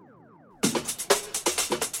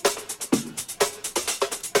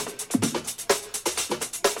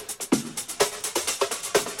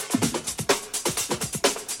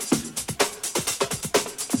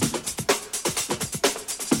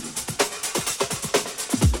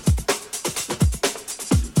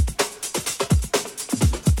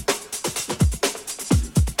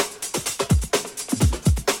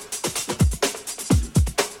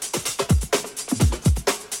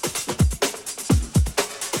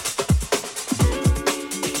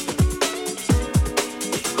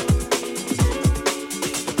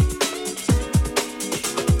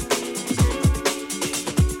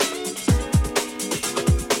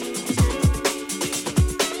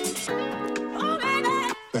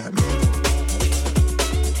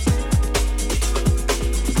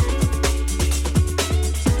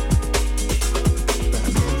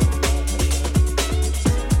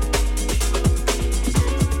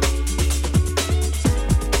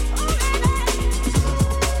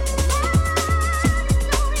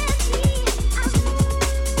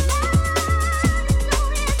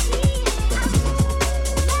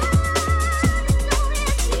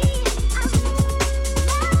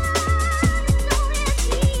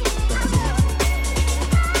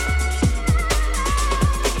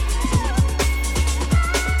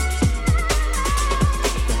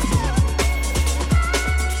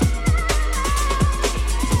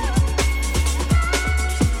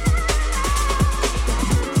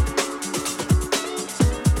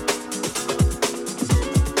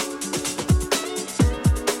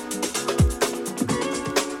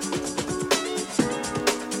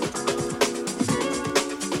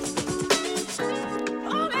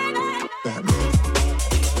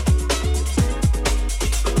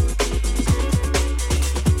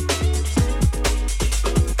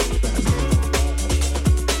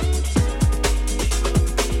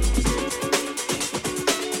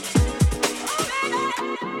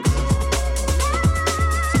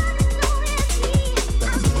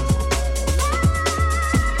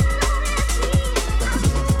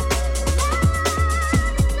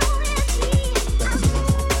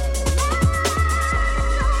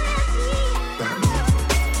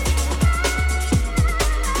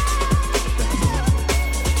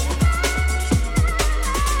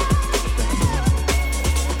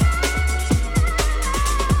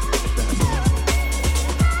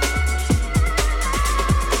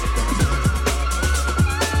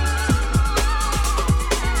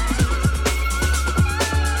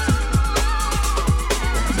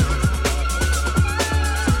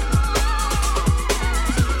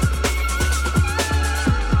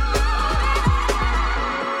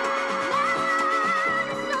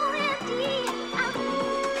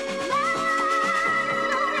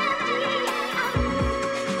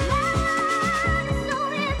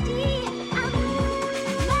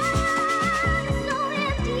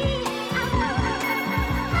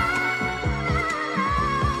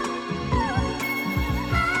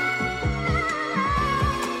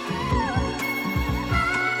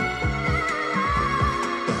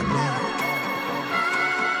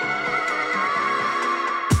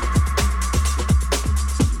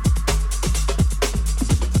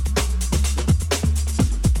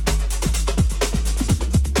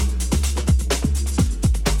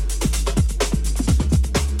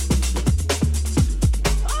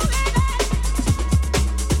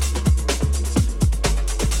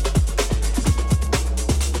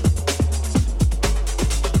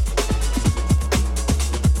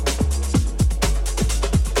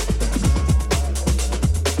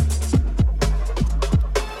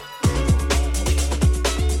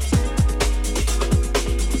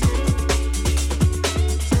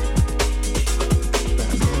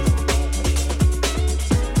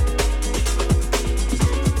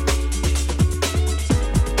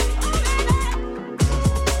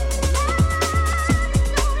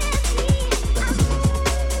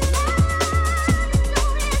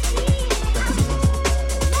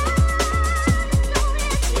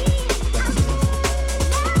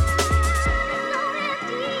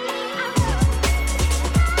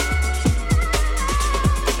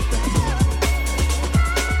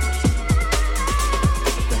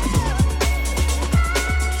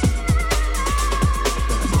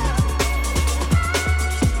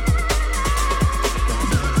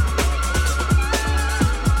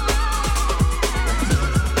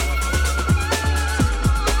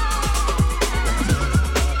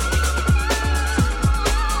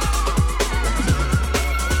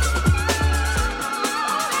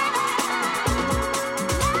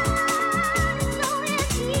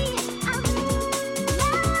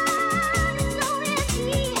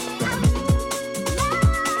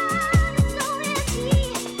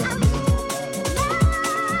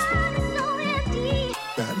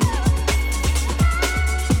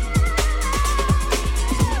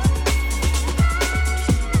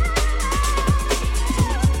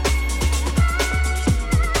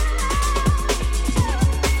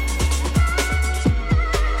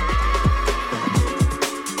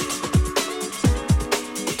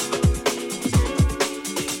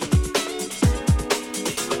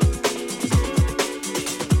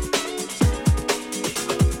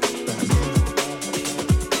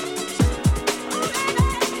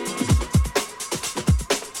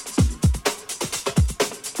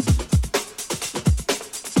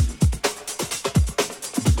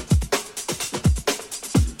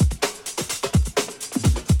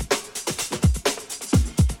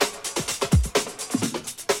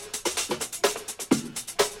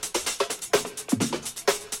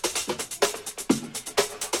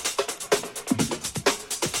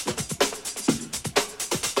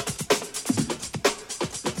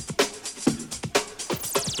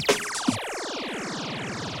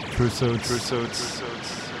 True Thoughts.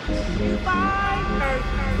 You find Earth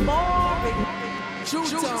boring. True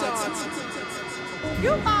Thoughts.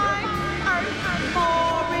 You find Earth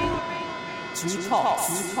boring. True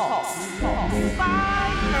Thoughts. You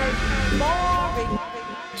find Earth boring.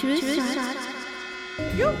 True Thoughts.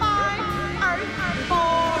 You find Earth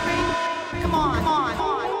boring. Come on.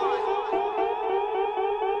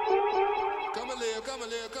 Come a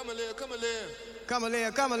live.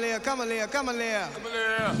 Come a live.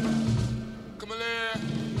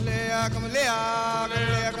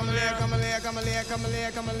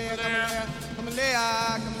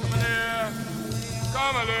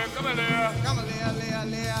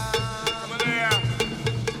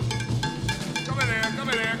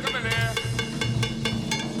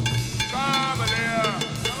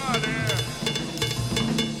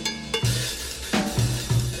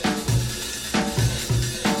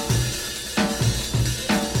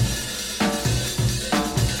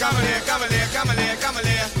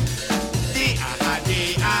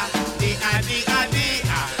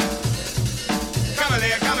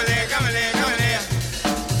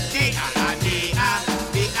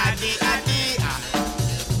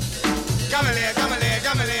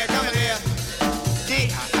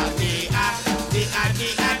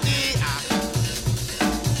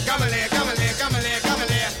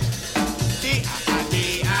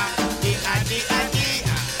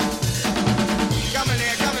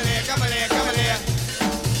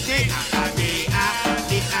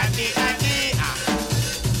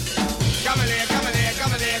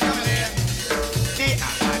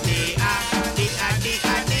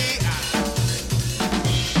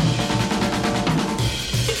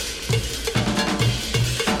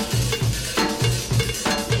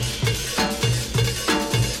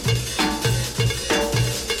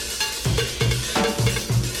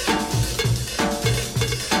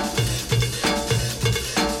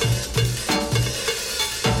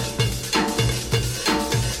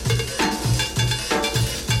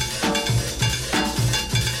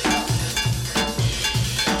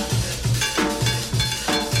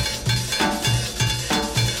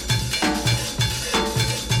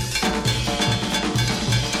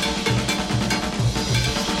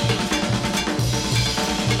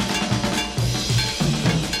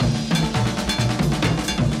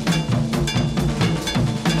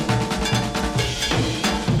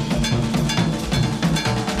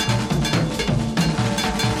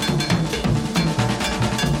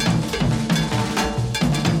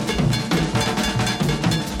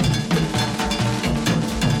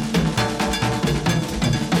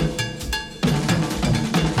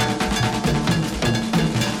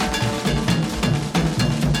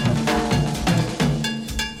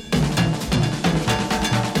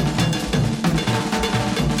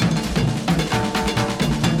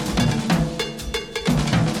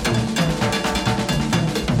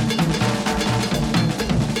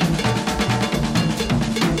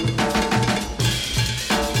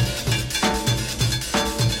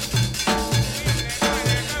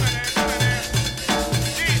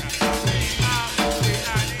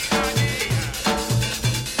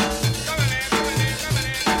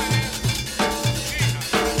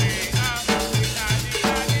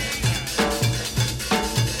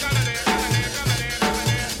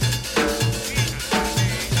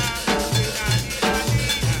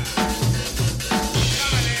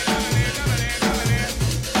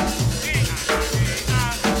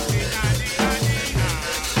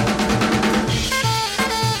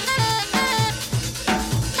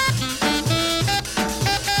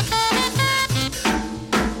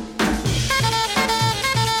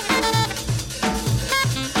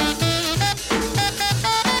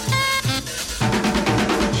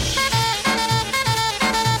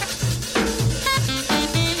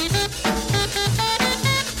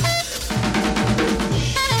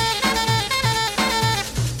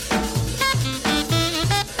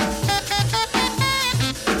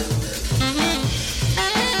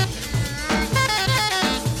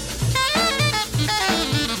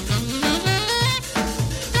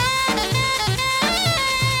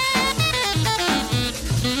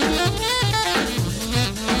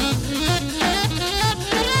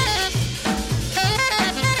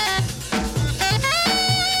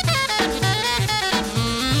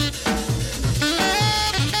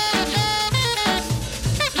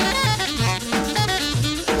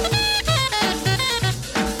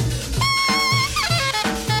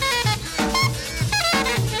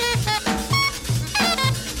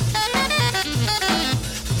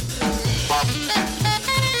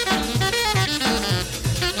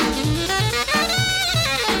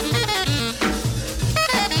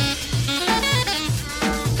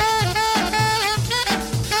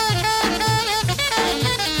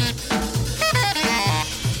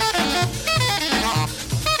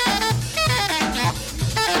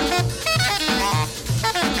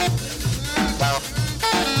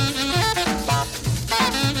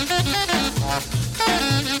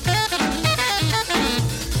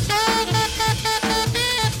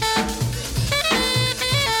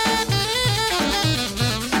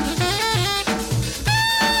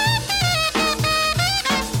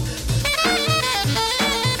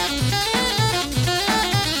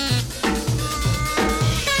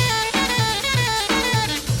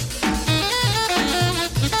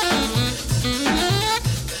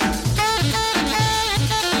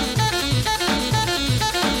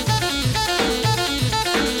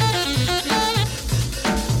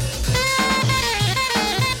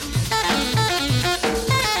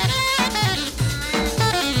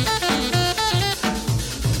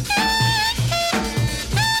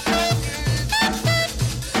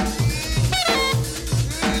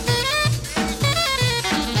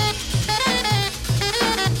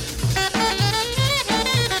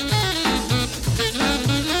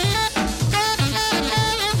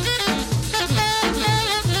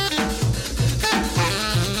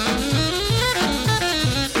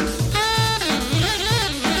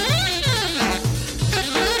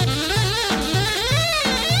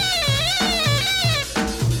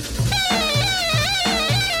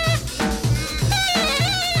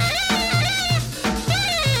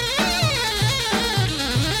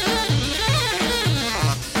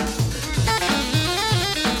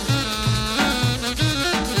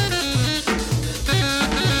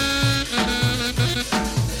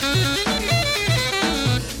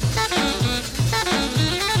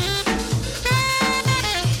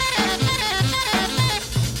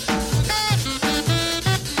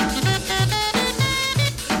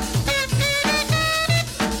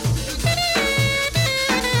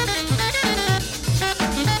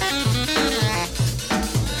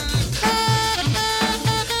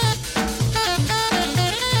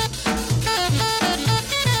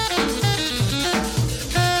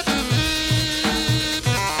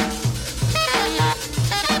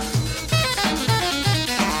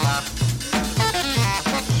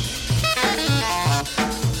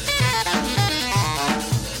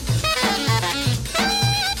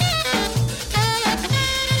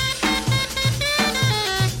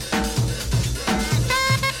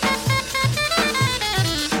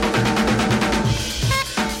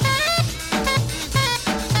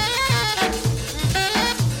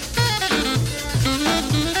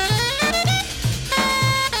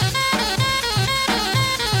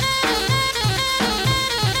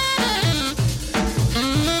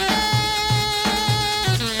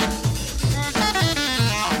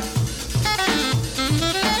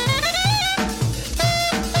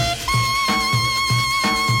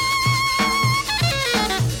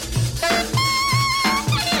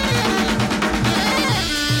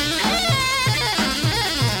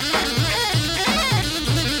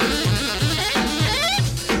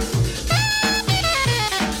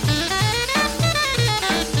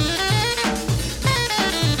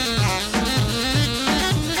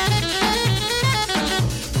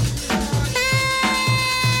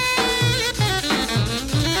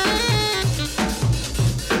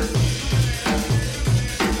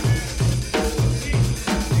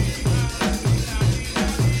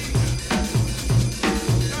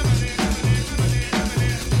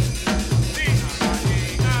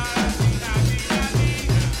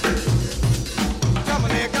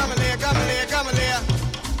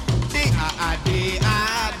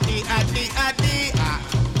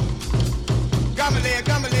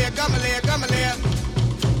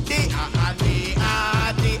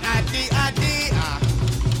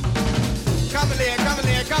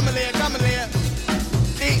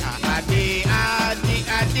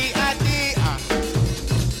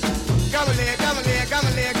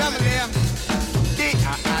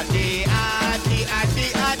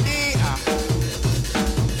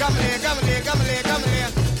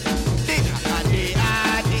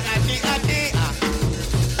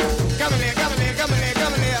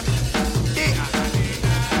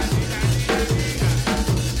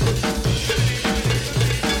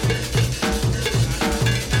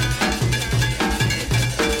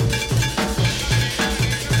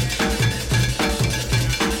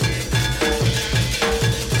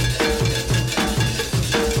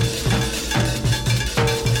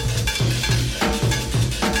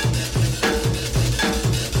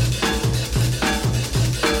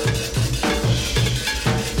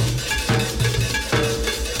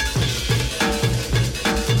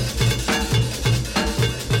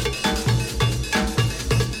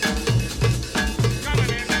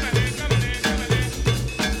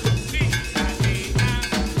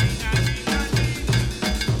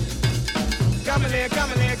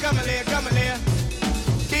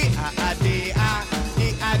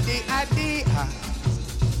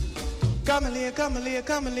 here, come here,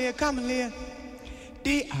 come here, come here.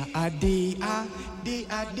 D-I-D-I,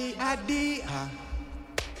 D-I-D-I, D-I.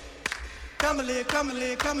 Come here, come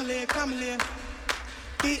here, come here, come here.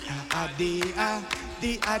 D-I-D-I,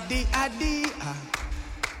 D-I-D-I, D-I.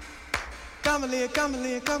 Come here, come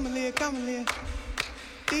here, come here, come here.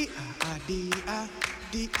 D-I-D-I,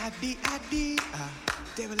 D-I-D-I, D-I.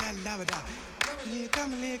 Devil-a-lava-da.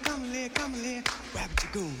 Come here, come here, come here.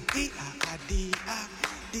 Rabbit goon. D-I-D-I,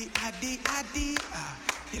 D-I-D-I, D-I.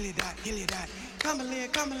 Hilly dot, hilly dot. Come here,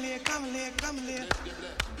 come here, come here, come here.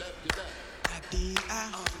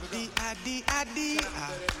 D-I, D-I, D-I.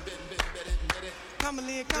 Come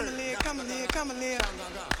here, come here, come here, come here.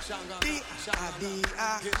 D-I,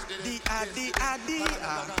 D-I, D-I, D-I, D-I.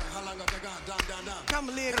 Come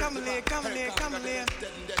here, come here, come here, come here.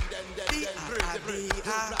 D-I,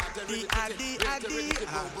 D-I, D-I, D-I, D-I.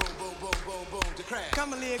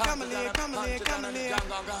 Come here, come here, come here, come here.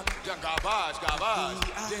 Garbage, garbage.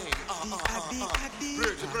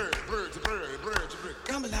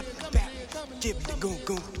 Come on, back. Jibbly goon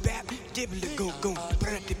goon, bap, jibbly goon goon,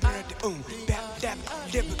 pretty bap, dap,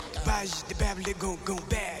 dibble, bash, the babbly goon goon,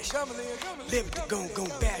 bash, live the goon goon,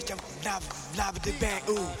 bash, I'm love the bang,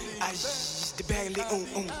 ooh, I the bagly,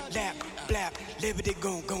 lap, blap, live the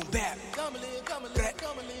goon goon, bap, brat,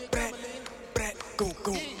 goon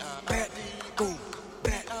goon, brat, goon,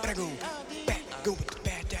 brat, goon, bat, goon,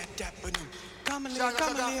 bat, dap, boom. Come here,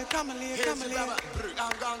 come here, come here, come here.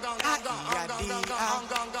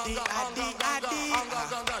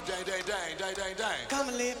 Come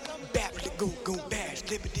here, bap, the goon, goon, bash,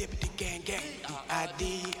 lippy, dippy, gang, gang.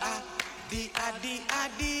 D-I-D-I,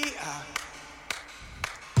 D-I-D-I-D-I.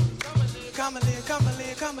 Come here, come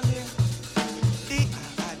here, come here.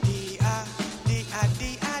 D-I-D-I,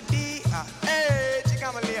 D-I-D-I-D-I. Hey,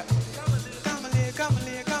 come here. Come here, come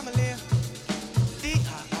here, come here.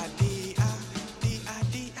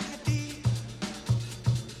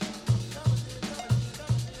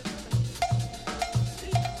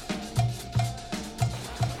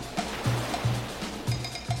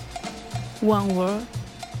 One world,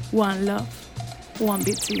 one love, one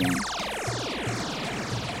BTN.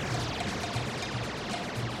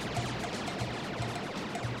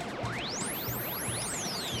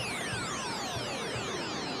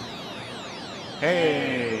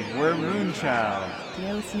 Hey, we're Moonchild.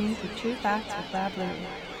 You're listening to True Facts with Rob Louie.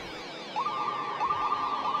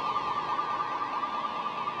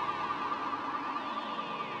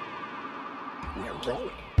 We're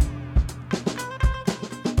rolling.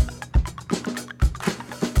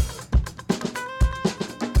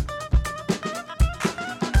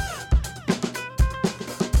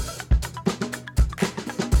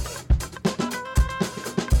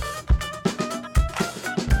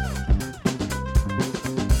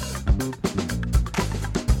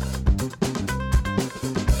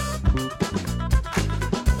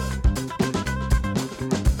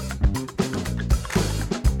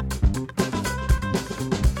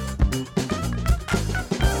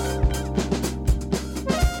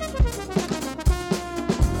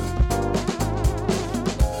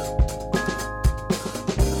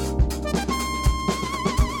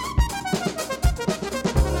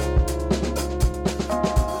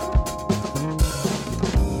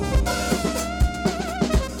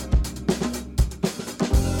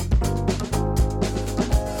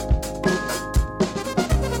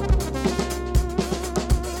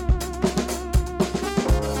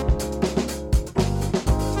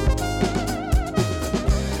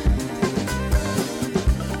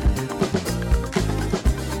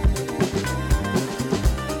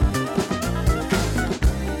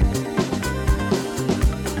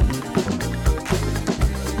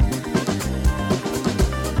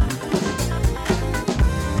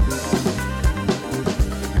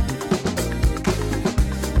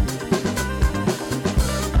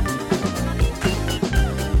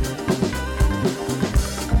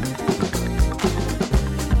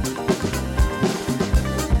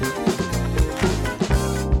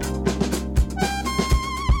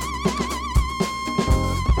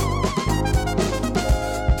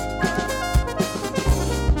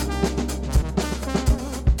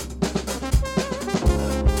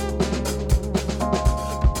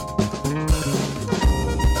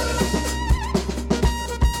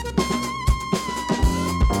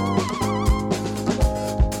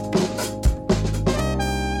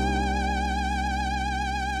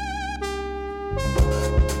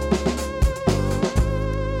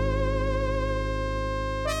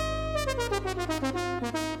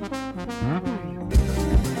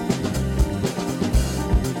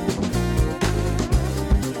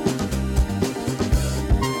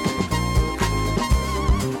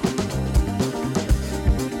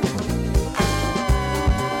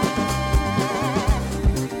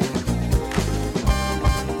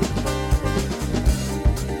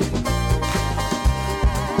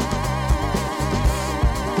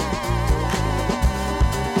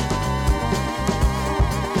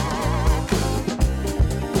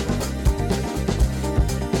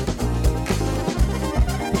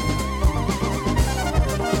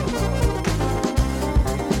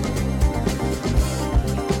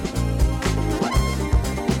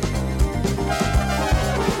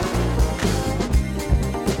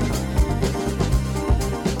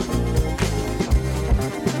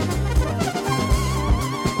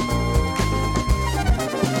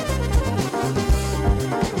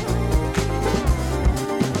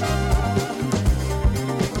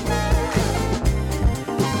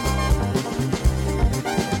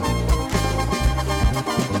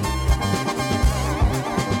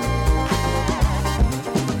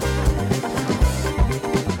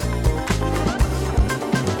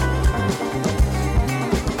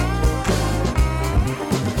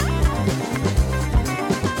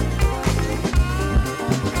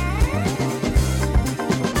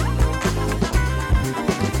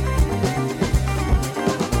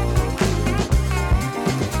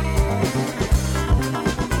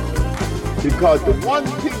 Because the one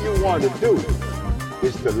thing you want to do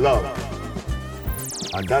is to love.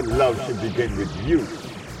 And that love should begin with you.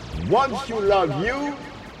 Once you love you,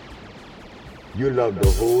 you love the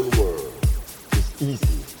whole world. It's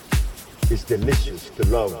easy. It's delicious to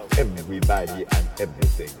love everybody and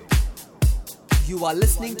everything. You are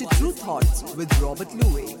listening to True Thoughts with Robert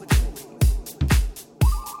Louis.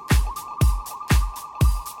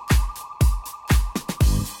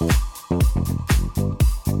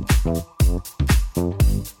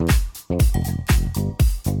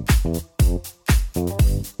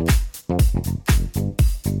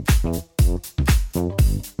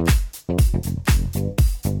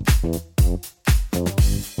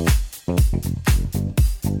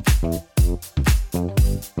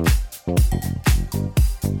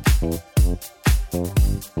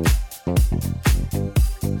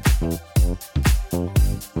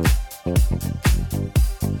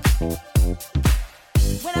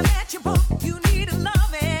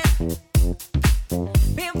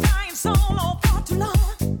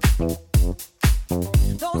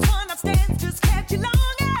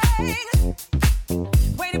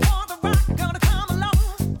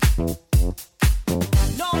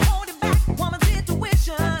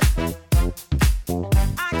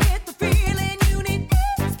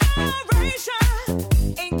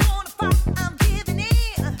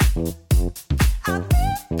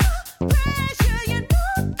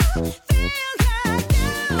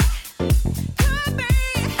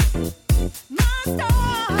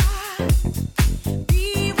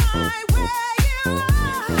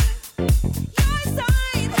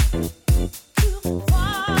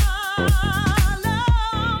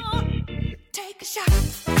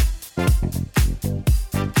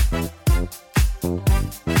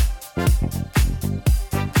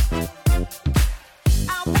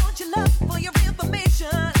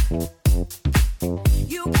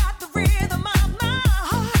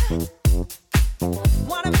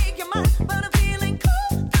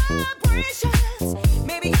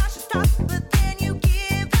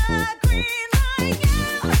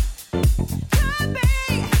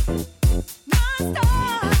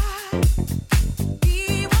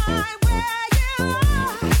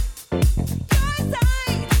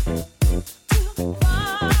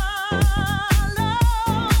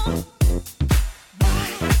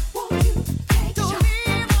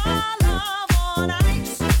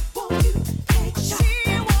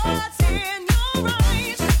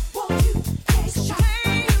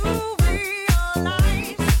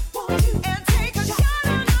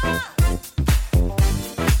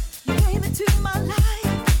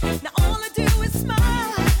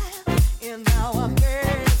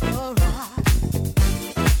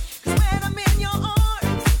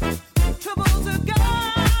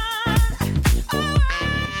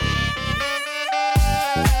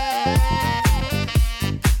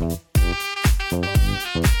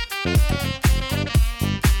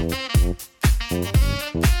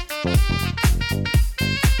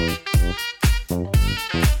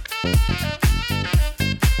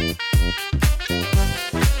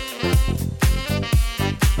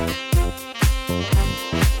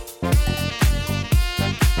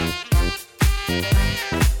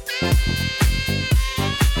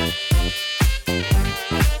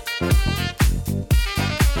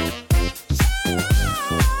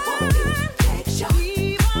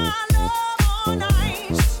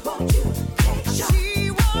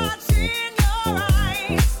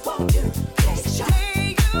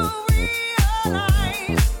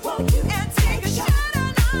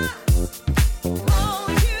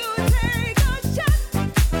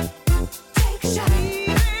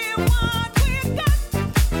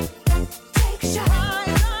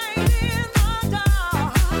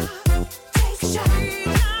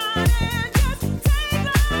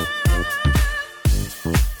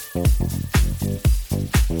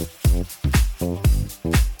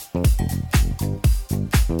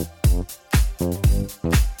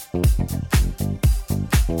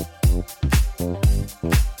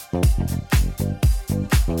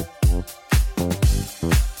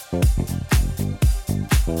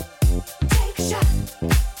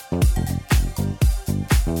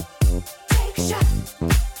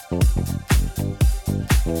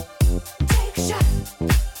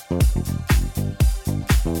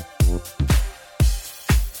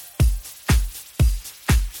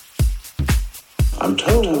 I'm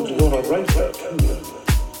told you're a writer, too.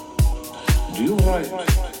 Do you write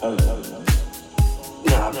alone?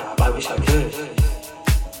 No, I wish I could.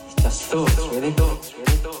 It's just thoughts, really.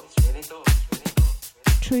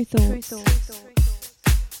 True Thoughts.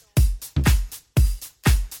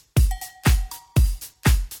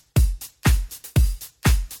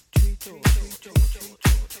 True Thoughts.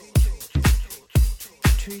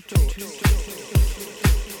 Only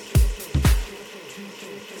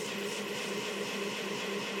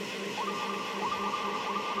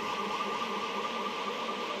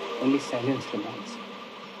silence remains.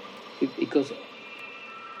 Because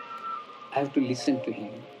I have to listen to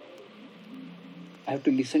him. I have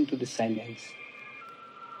to listen to the silence.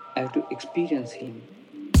 I have to experience him.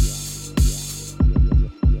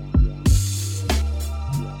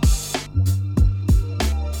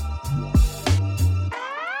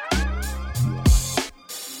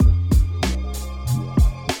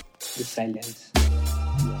 The silence.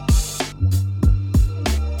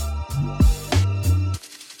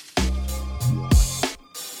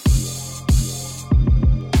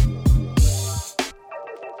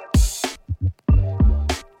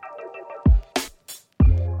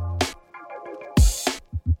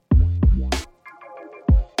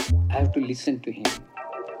 I have to listen to him.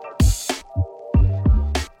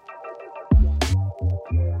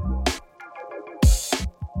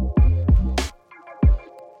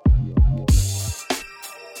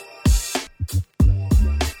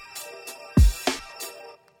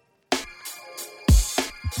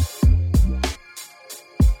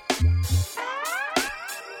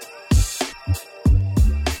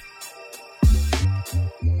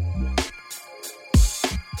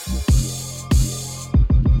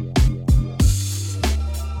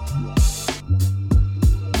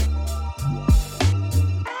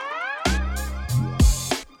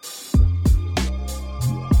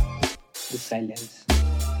 Silence.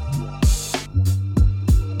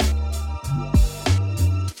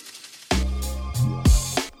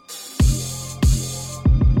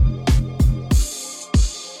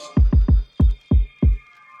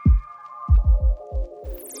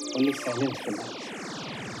 Only silence remains.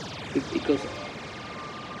 Because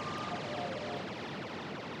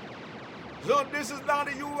so this is not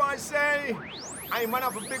the you I say. I man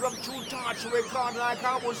have a big up True Touch record like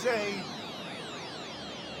I would say.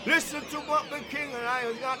 Listen to what the king and I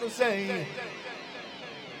has got to say.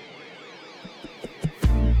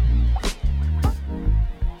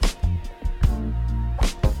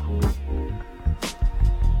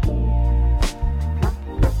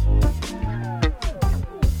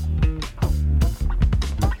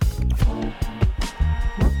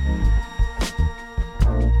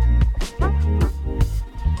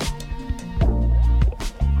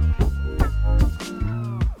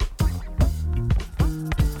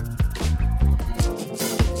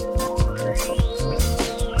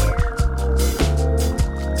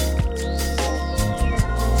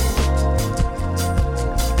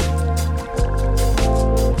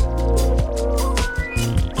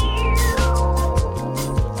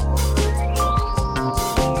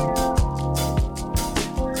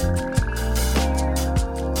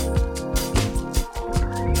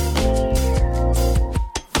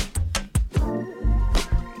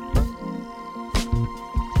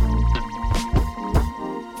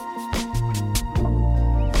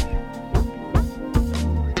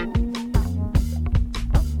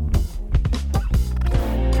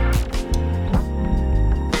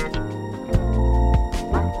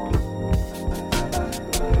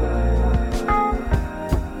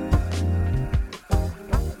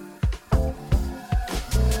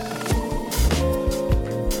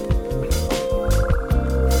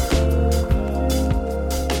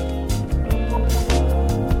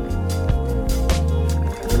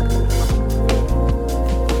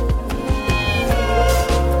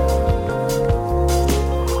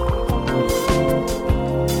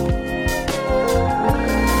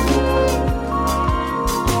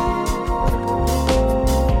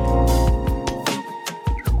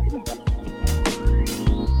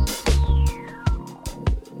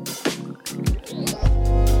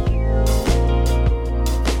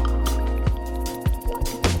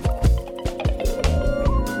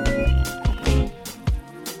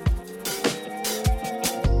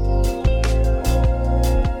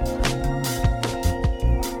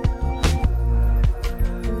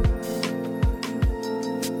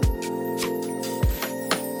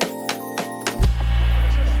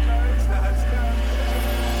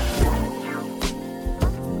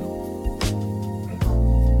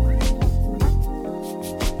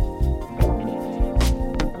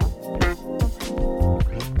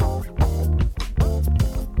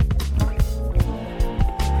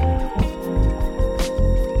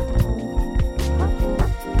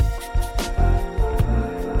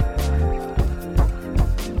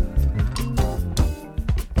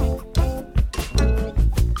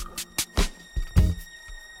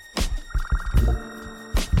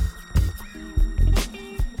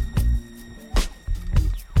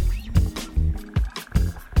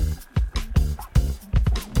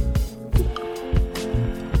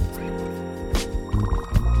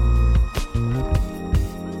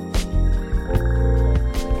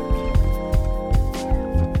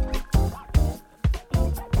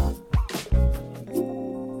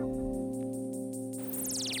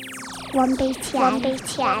 One BTN.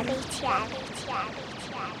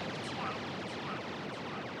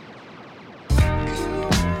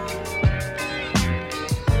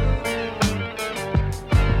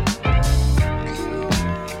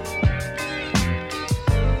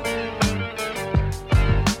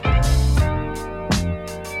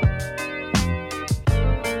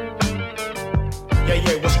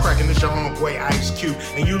 What's cracking? It's your homeboy Ice Cube,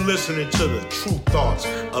 and you listening to the True Thoughts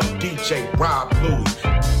of DJ Rob Louie.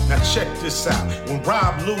 Now check this out. When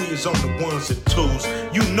Rob Louie is on the ones and twos,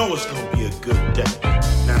 you know it's gonna be a good day.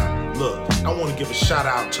 Now look, I want to give a shout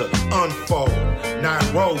out to Unfold,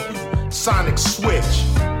 Nairobi, Sonic Switch.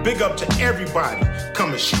 Big up to everybody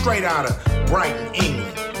coming straight out of Brighton,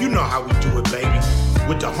 England. You know how we do it, baby.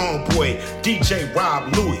 With the homeboy DJ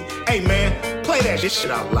Rob Louie. Hey man, play that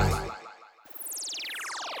shit I like.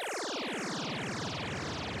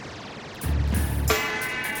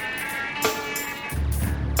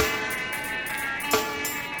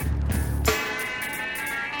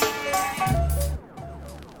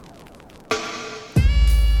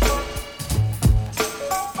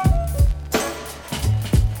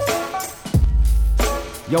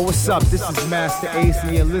 Yo, what's up? This is Master Ace,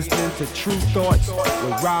 and you're listening to True Thoughts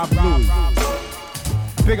with Rob Louie.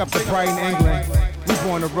 Big up to Brighton, England. We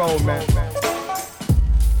born to roll, man.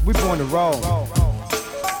 We born to roll.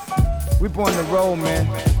 We born to roll, man.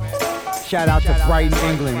 Shout out to Brighton,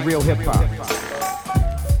 England. Real hip hop.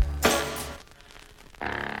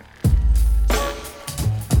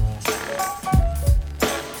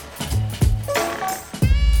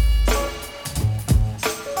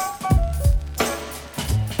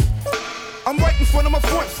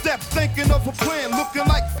 Thinking of a plan, looking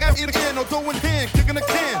like I'm eating again or doing hand, kicking a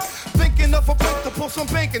can. Thinking of a break to pull some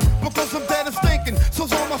banking, because I'm dead and stinking.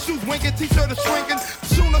 So's all my shoes winking, t-shirt is shrinking.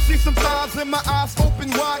 Soon I see some thighs in my eyes open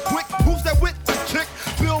wide, quick. Who's that with the chick?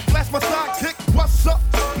 Bill blast my sidekick. What's up,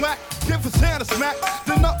 black? Give his hand a smack.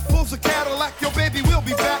 Then up pulls a Cadillac, yo baby, we'll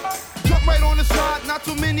be back. Jump right on the side, not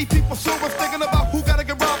too many people saw us thinking about who gotta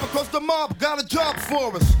get robbed because the mob got a job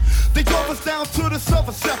for us. They drove us down to the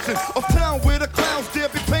southern section of town where the clowns dare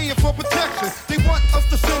be paying for protection. They want us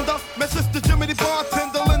to send a message to Jimmy the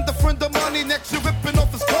bartender, lend a friend of money next year ripping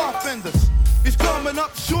off his car fenders. He's coming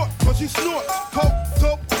up short cause he snorts coke,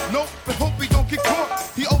 dope, nope, but hope he don't get caught.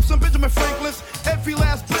 He owes some Benjamin Franklin's, every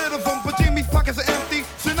last bit of them, but Jimmy's pockets are empty,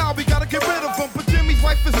 so now we gotta get rid of them. But Jimmy's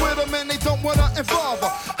wife is with him and they don't wanna involve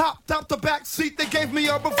her. Hopped out the back seat, they gave me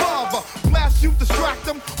a revolver. Blast you, distract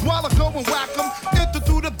them, while I go and whack them. Enter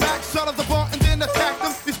through the back side of the bar and then attack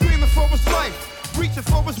them. He's screaming for his life, reaching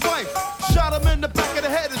for his wife. Shot him in the back of the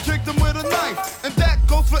head and tricked him with a knife. And that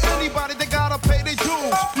goes for anybody, they gotta pay their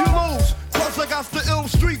dues. You lose, cause I got the ill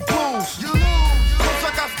street blues. You lose, cause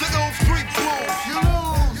I got the ill street blues. You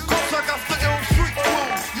lose, cause I got the ill street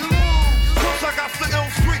blues. You lose, cause I got the ill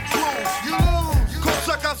street blues. You lose, cause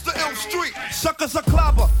I got the ill street. Suckers are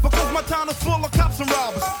clobber, because my town is full of cops and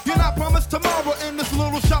robbers. You're not promised tomorrow in this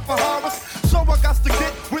little shop of horrors. So I got to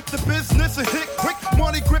get with the business and hit quick.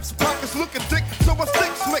 Money grips, pockets looking thick, so I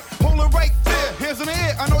stick slick. Hold it right there, hands in the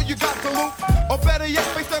air, I know you got the loot. Or better yet,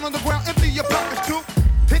 face down on the ground, empty your pockets too.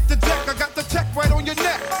 Hit the deck, I got the check right on your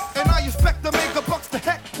neck. And I expect to make a bucks to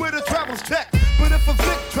heck with a travel's check. But if a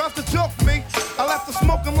Vic tries to joke me, I'll have to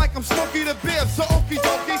smoke him like I'm Smokey the Bear. So okie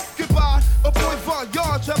dokie, goodbye. A boy Von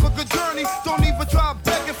Yards, have a good journey. Don't even try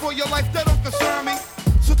begging for your life, that don't concern me.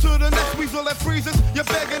 So to the next weasel that freezes, you're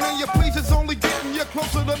begging and your pleases only getting you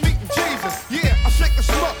closer to meeting Jesus. Yeah, I shake a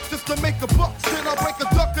schmuck just to make a buck. Then I break a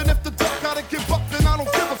duck, and if the duck gotta give up, then I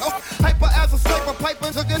don't give a fuck. Hyper as a sniper,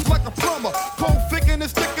 piping against like a plumber. Cold thinking and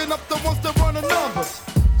sticking up the ones that run the numbers.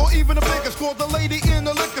 Or even the bigger score, the lady in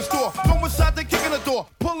the liquor store. Go inside, they kicking the door.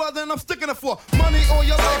 Pull her, then I'm sticking it for money all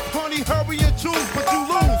your life, honey. Hurry and choose, but you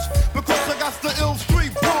lose because I got the ill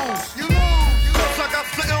street blues. You lose, cause I got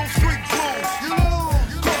the ill street blues. You lose,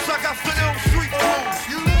 cause I got the ill street blues.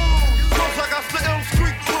 You lose, cause I got the ill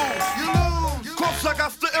street blues. You lose, cause I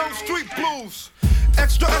got the ill street blues.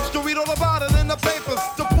 Extra, extra, read all about it in the papers.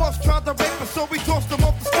 The boss tried to rape us, so we tossed him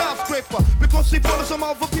off the skyscraper. Because he brought us some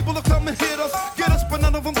other people to come and hit us. Get us, but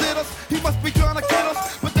none of them did us. He must be trying to kid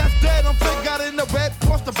us. But that's dead, I'm fake, got in the red.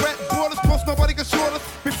 Crossed the bread, borders, crossed nobody can short us.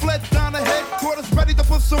 We fled down the headquarters, ready to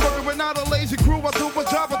put some work. We're not a lazy crew, I do a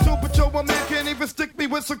job or two. But yo, my man can't even stick me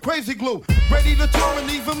with some crazy glue. Ready to tour and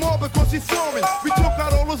even more because he's soaring. We took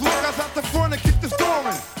out all his lookouts out the front and kicked this door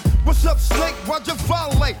in. What's up, Snake? Why'd you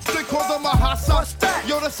violate? They called him a hot sauce.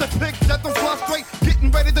 Yo, that's a pick that don't fly straight.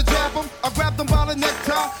 Getting ready to jab him. I grabbed him by the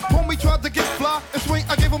necktie. Homie tried to get fly and swing.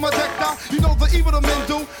 I gave him a deck die. You know the evil the men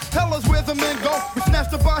do. Hell is where the men go. We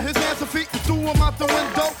snatched him by his hands and feet and threw him out the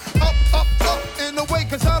window. Up, up, up in the way,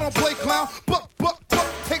 cause I don't play clown. But,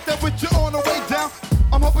 take that with you on the way down.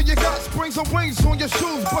 I'm hoping you got springs and wings on your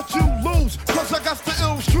shoes, but you lose, cause I got the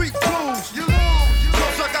ill street blues. You lose,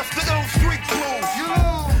 cause I got the ill street blues. You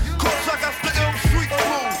lose, cause I got the ill street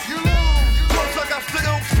blues. You lose, cause I got the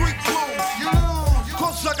ill street blues. You lose,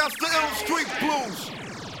 cause I got the ill street blues.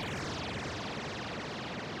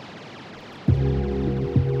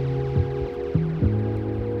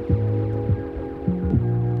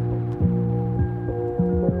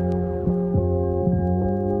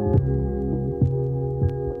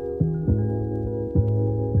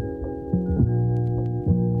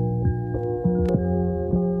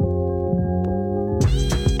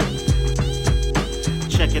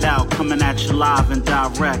 Out, coming at you live and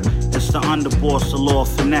direct. It's the underboss, the Law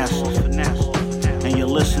Finesse. And you're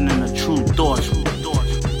listening to True Thoughts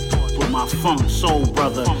with my funk soul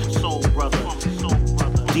brother,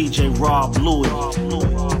 DJ Rob Louis.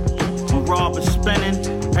 When Rob is spinning,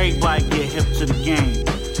 everybody get hip to the game.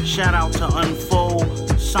 Shout out to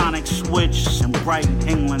Unfold, Sonic Switch, and Brighton,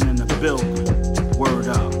 England in the building. Word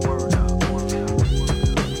up.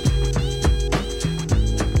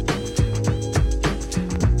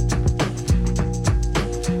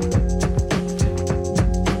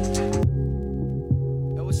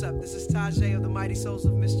 Of the Mighty Souls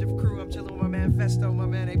of Mischief crew. I'm chilling with my man Festo, my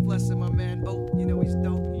man A Plus, and my man Ope. You know he's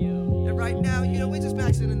dope. And right now, you know, we're just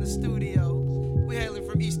maxing in the studio. We're hailing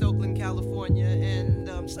from East Oakland, California, and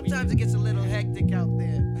sometimes it gets a little hectic out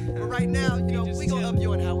there. But right now, you know, we gonna up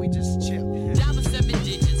you on how we just chill. Dial 7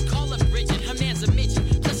 digits, call up Bridget, her man's a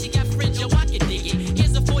midget. Plus she got fringe, yo, I can dig it.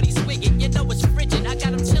 Here's a 40 swigget, you know it's frigid. I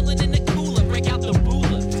got him chilling in the cooler, break out the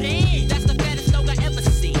ruler. Damn, that's the fattest dog I ever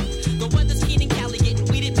seen. The weather's keen in Cali, getting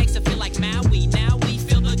weeded makes it feel like Maui. Now we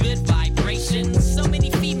feel the good vibrations. So many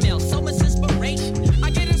females, so much inspiration. I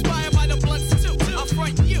get inspired by the blunts too. I'll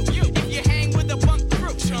front you. If you hang with a bunk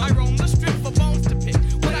crew, I roam the strip for bones to pick.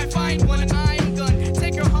 When I find one, an iron gun,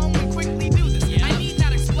 take her home and quickly do this. I need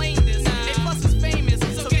not explain this. If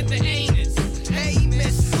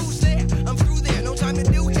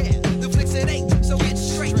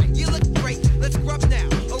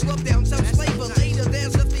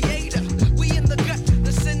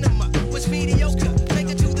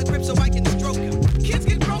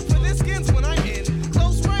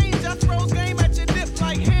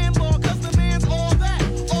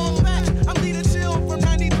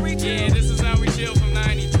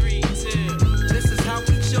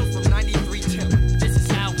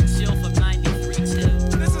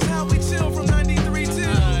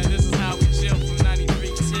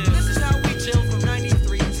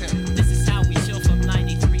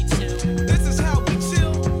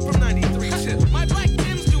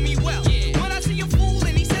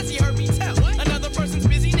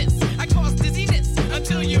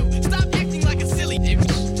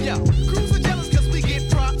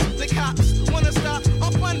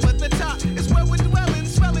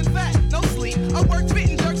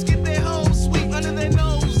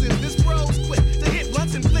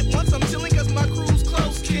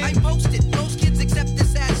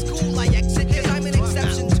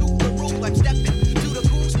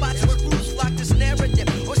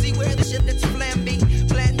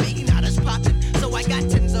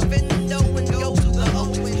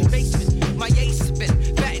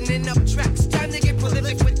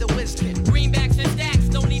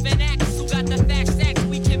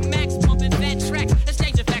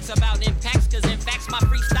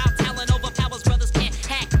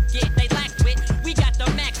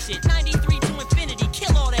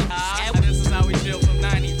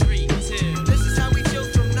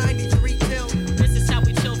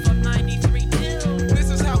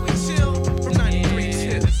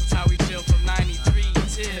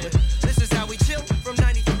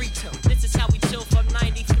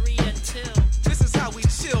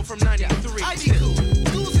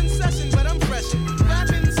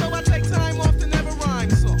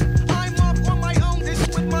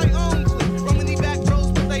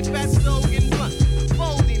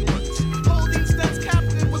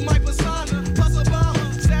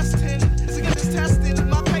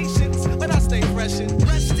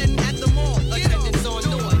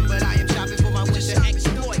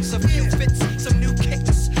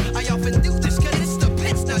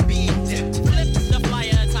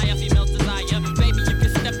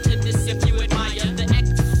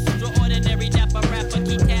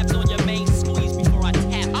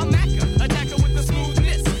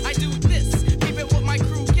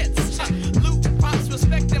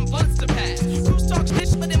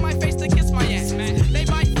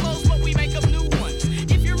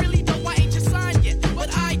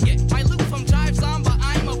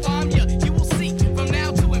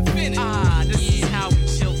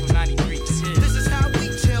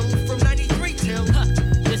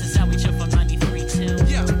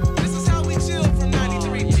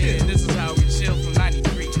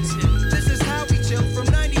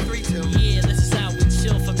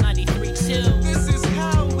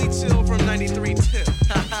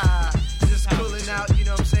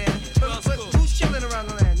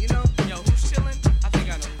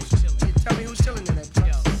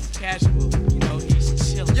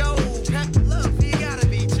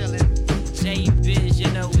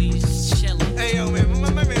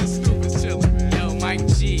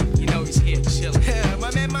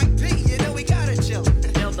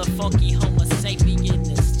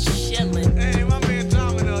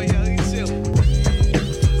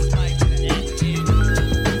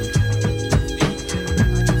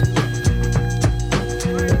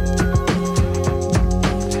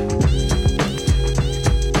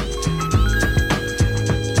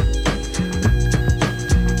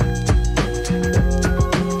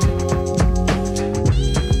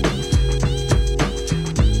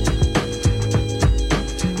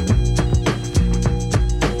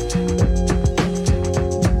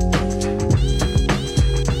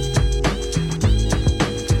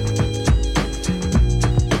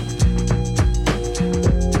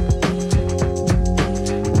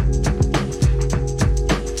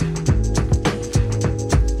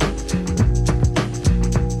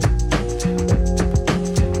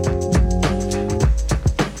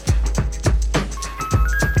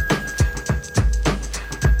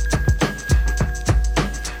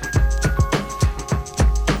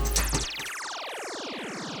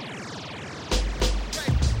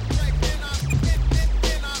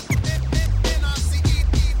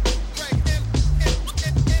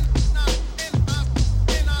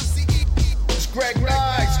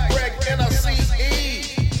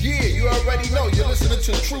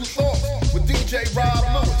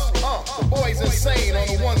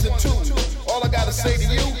ones and twos. All I gotta say to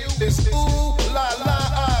you is ooh, la, la,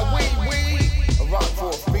 ah, wee, wee. I rock for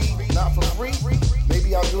a fee, not for free.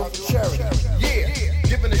 Maybe I'll do it for charity. Yeah,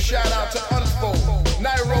 giving a shout out to Unfold,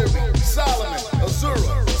 Nairobi, Solomon,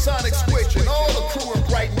 Azura, Sonic Switch, and all the crew in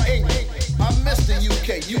Brighton, England. I miss the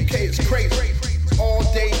UK. UK is crazy. All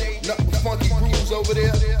day, nothing but funky grooves over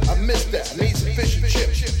there. I miss that. I need some fish and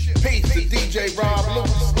chips. Peace to DJ Rob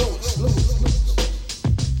Lewis.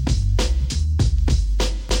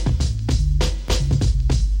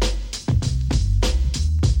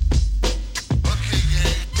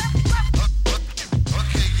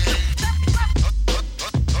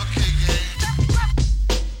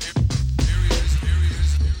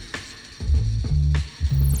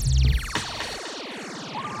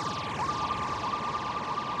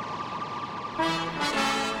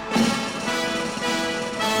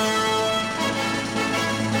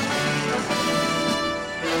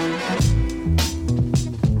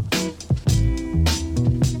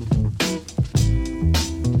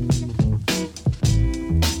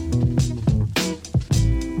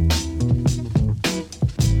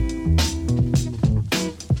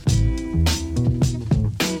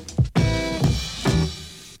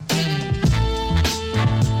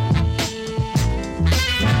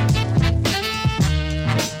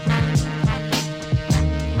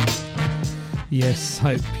 Yes,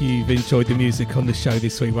 hope you've enjoyed the music on the show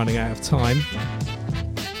this week, running out of time.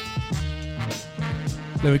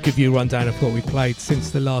 Let me give you a rundown of what we played since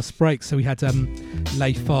the last break. So we had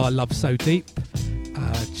Layfar, Love So Deep.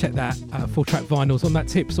 Check that, 4-track vinyls on that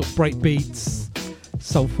tip, sort of break beats,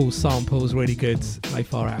 soulful samples, really good.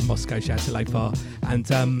 Layfar out of Moscow, shout out to Layfar. And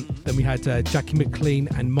then we had Jackie McLean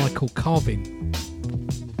and Michael Carvin.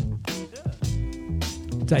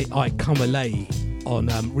 Day I Come Alay. On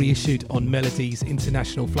reissued on Melody's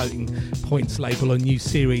International Floating Points label, a new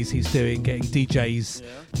series he's doing, getting DJs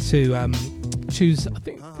to choose I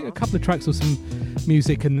think a couple of tracks or some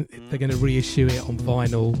music, and they're going to reissue it on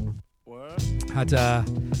vinyl. Had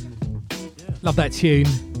love that tune.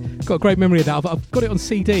 Got a great memory of that. I've got it on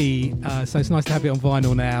CD, so it's nice to have it on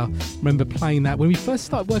vinyl now. Remember playing that when we first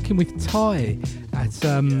started working with Ty at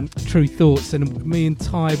True Thoughts, and me and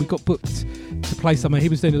Ty, we got booked to play somewhere. He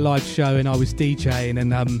was doing a live show and I was DJing,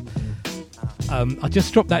 and I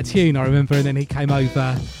just dropped that tune, I remember, and then he came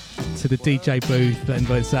over to the DJ booth and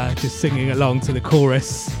was just singing along to the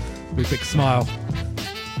chorus with a big smile.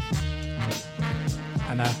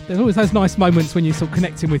 And there's always those nice moments when you're sort of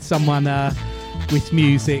connecting with someone with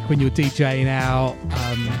music, when you're DJing out.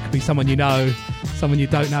 It could be someone you know, someone you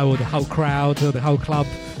don't know, or the whole crowd or the whole club.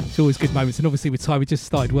 It's always good moments. And obviously with Ty, we just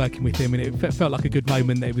started working with him, and it felt like a good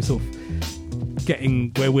moment that it was sort of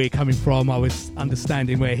getting where we're coming from. I was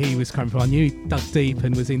understanding where he was coming from. I knew he dug deep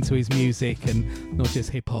and was into his music and not just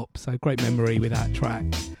hip hop. So great memory with that track.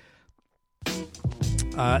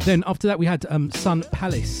 Then after that we had Sun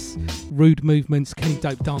Palace, Rude Movements, Kenny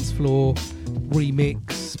Dope Dance Floor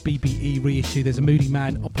remix, BBE reissue. There's a Moody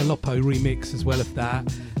Man Opolopo remix as well of that,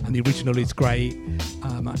 and the original is great.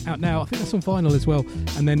 Out now, I think that's on vinyl as well.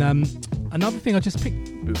 And then another thing I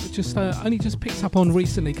only just picked up on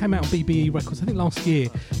recently, came out on BBE Records I think last year,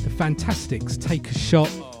 The Fantastics, Take a Shot,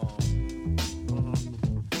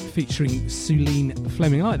 featuring Suline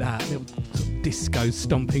Fleming. I like that little sort of disco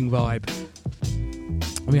stomping vibe.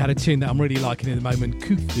 And we had a tune that I'm really liking at the moment,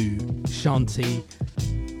 Kuthu Shanti,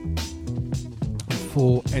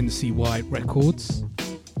 for NCY Records.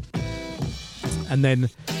 And then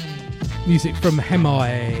music from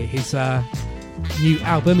Hemai. His new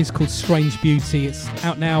album is called Strange Beauty. It's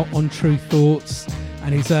out now on True Thoughts.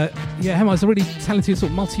 And he's Hemai's a really talented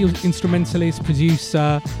sort of multi-instrumentalist,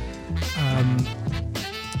 producer, and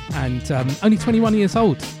only 21 years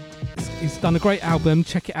old. He's done a great album.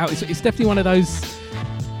 Check it out. It's definitely one of those,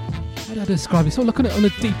 how do I describe it? Sort of looking at it on a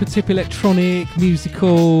deeper tip, electronic,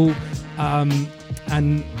 musical,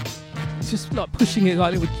 and just like pushing it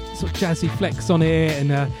like little sort of jazzy flex on it,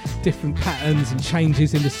 and different patterns and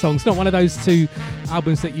changes in the songs. Not one of those two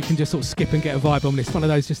albums that you can just sort of skip and get a vibe on. It's one of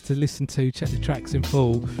those just to listen to, check the tracks in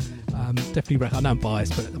full. Definitely, I know I'm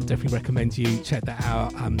biased, but I'm definitely recommend you check that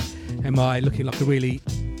out. Hemai looking like a really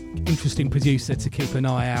interesting producer to keep an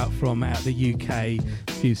eye out from out the UK,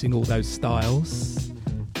 fusing all those styles.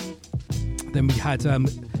 Then we had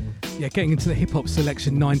getting into the hip-hop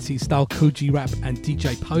selection, 90s style, Koji Rap and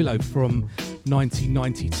DJ Polo from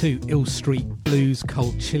 1992, Ill Street Blues,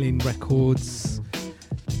 Cold Chillin' Records,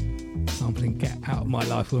 sampling Get Out of My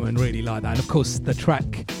Life Woman, really like that. And of course the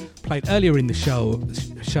track played earlier in the show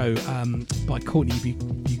by Courtney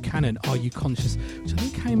Buchanan, Are You Conscious, which I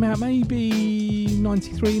think came out maybe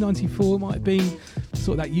 93, 94, it might have been,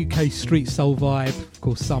 sort of that UK street soul vibe, of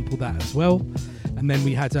course, sampled that as well. And then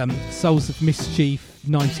we had Souls of Mischief,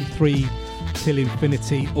 93 Till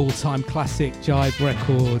Infinity, all-time classic, Jive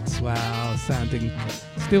Records. Wow,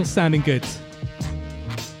 still sounding good.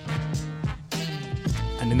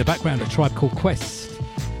 And in the background, a Tribe Called Quest.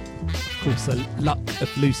 Of course, a Luck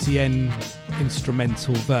of Lucienne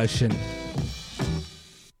instrumental version.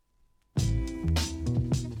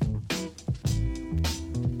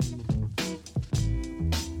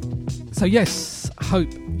 So yes, hope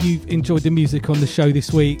you've enjoyed the music on the show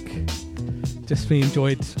this week. Definitely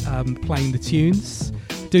enjoyed playing the tunes.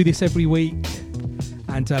 Do this every week.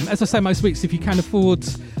 And as I say most weeks, if you can afford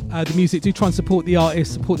the music, do try and support the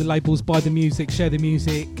artists, support the labels, buy the music, share the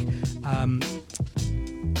music,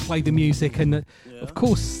 play the music, and of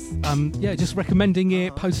course, just recommending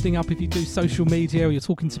it, posting up if you do social media or you're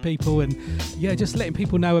talking to people, and just letting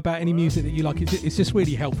people know about any music that you like. It's just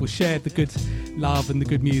really helpful. Share the good love and the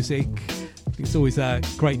good music. It's always a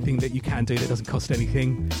great thing that you can do that doesn't cost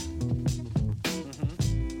anything.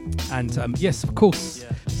 And yes, of course,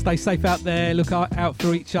 stay safe out there, look out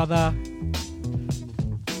for each other.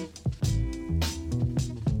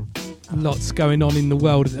 Lots going on in the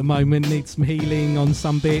world at the moment, need some healing on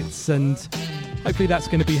some bits, and hopefully that's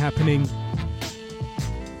going to be happening.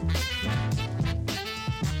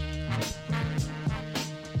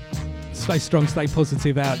 Stay strong, stay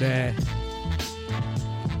positive out there.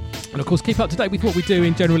 And of course, keep up to date with what we're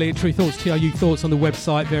doing generally at True Thoughts, TRU Thoughts, on the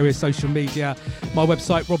website, various social media. My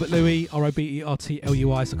website, Robert Louis, RobertLui.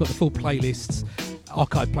 So I've got the full playlists,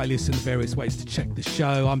 archive playlists, and the various ways to check the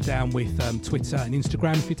show. I'm down with Twitter and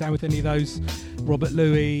Instagram if you're down with any of those. Robert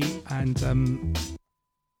Louis. And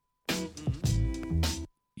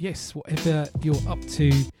yes, whatever you're up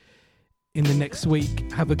to in the next week,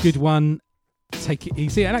 have a good one. Take it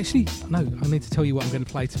easy. And actually, no, I need to tell you what I'm going to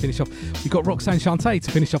play to finish off. We've got Roxanne Shante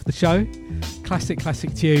to finish off the show.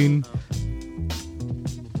 Classic tune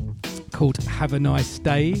called Have a Nice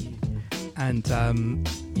Day. And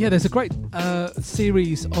there's a great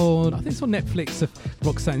series on, I think it's on Netflix, of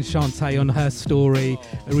Roxanne Shante on her story.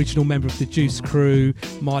 Original member of the Juice Crew,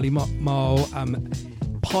 Marley Marl,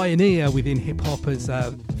 pioneer within hip hop as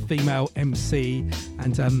a female MC,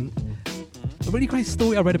 and a really great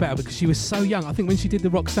story I read about her because she was so young. I think when she did the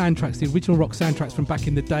Roxanne tracks, the original Roxanne tracks from back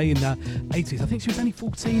in the day in the 80s, I think she was only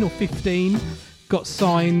 14 or 15, got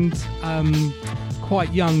signed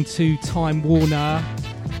quite young to Time Warner,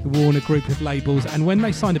 the Warner group of labels, and when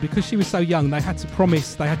they signed her, because she was so young, they had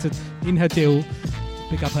to, in her deal,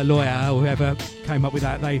 pick up her lawyer or whoever came up with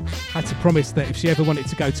that, they had to promise that if she ever wanted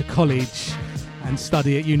to go to college and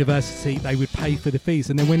study at university, they would pay for the fees.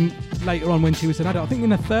 And then later on, when she was an adult, I think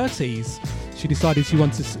in her 30s, she decided she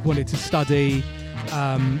wanted to study,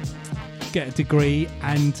 get a degree,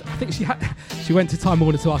 and I think she went to Time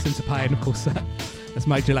Warner to ask them to pay, and of course, as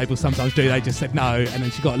major labels sometimes do, they just said no, and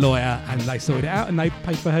then she got a lawyer, and they sorted it out, and they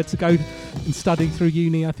paid for her to go and study through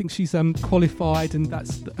uni. I think she's qualified, and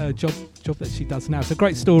that's a job that she does now. It's a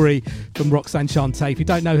great story from Roxanne Shante. If you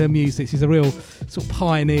don't know her music, she's a real sort of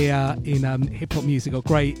pioneer in hip-hop music, got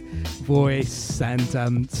great voice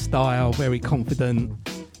and style, very confident.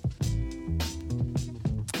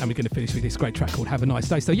 And we're going to finish with this great track called Have a Nice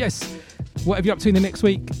Day. So yes, whatever you're up to in the next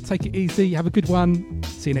week, take it easy, have a good one.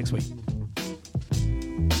 See you next week.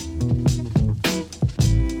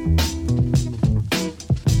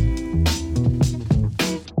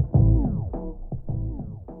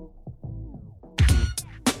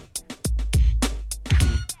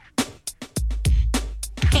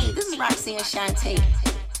 Hey, this is Roxanne Shante.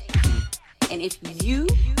 And if you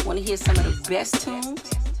want to hear some of the best tunes,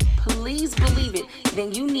 please believe it,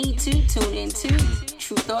 then you need to tune into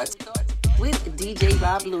True Thoughts with DJ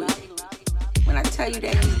Rob Louis. When I tell you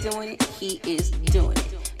that he's doing it, he is doing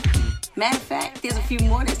it. Matter of fact, there's a few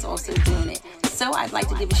more that's also doing it. So I'd like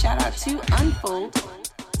to give a shout out to Unfold,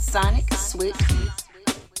 Sonic, Switch,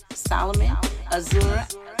 Solomon,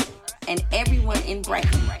 Azura, and everyone in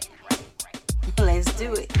Brighton. Let's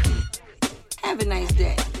do it. Have a nice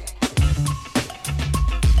day.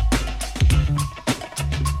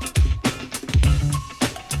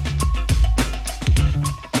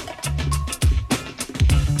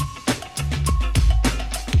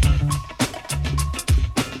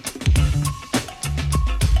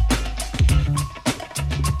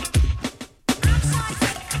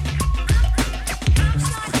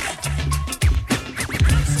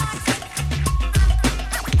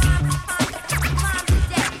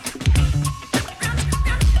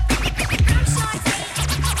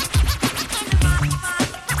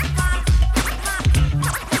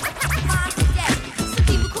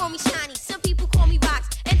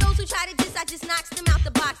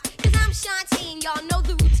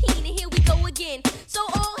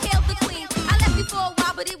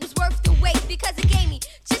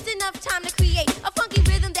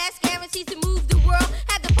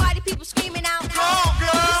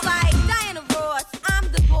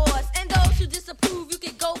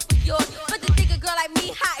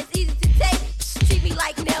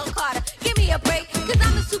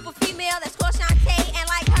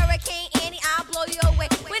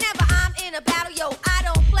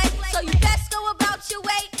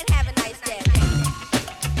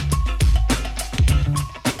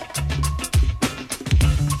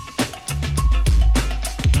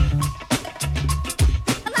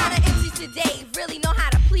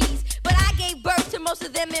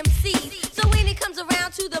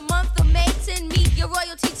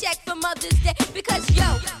 Mother's Day. Because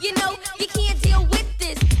yo, you know, you can't deal with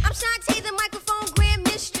this. I'm Shantae, the microphone grand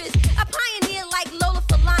mistress. A pioneer like Lola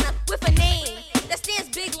Falana with a name that stands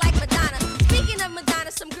big like Madonna. Speaking of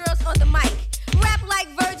Madonna, some girls on the mic rap like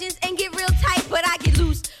virgins and get real tight, but I get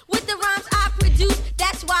loose with the rhymes I produce.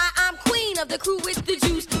 That's why I'm queen of the crew with the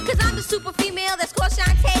juice. Cause I'm the super female that's called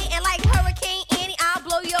Shantae, and like Hurricane Annie, I'll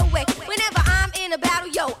blow your way. Whenever I'm in a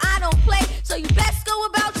battle, yo, I don't play. So you best go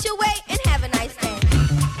about your way and have a nice day.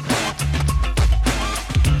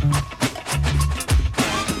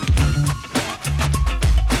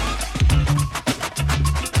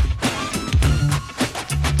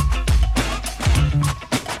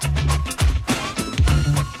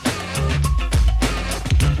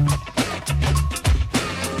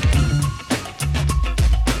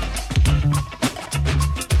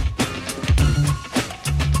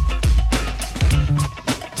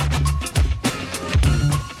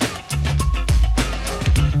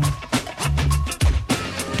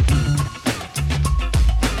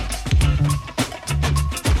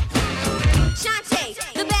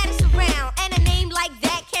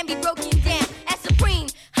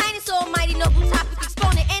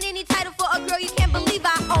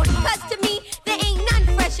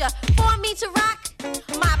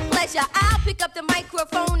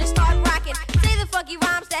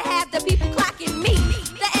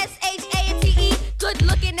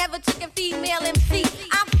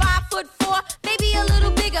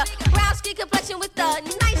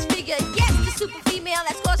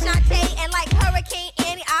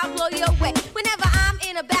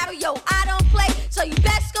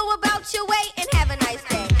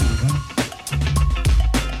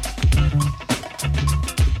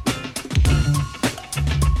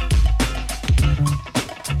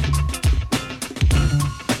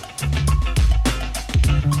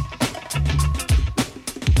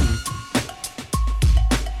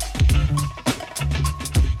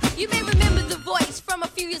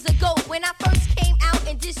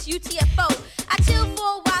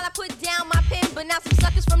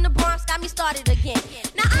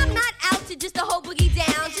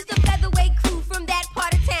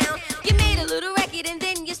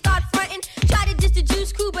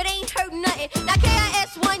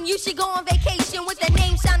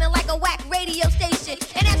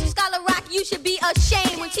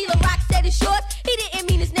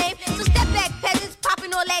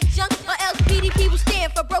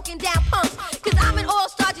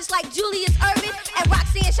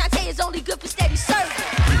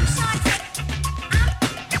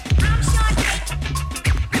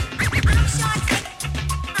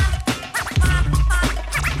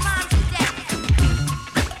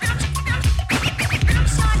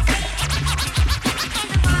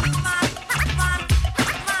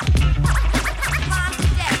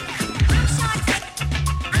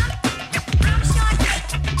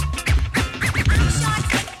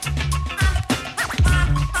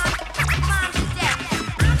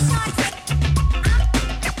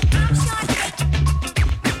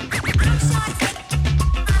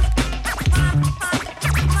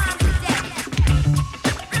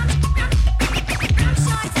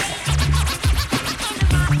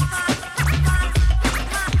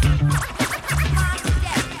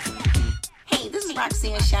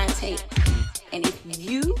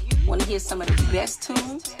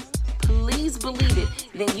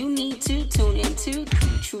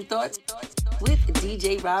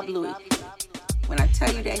 Rob Louis. When I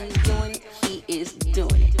tell you that he's doing it, he is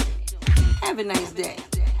doing it. Have a nice day.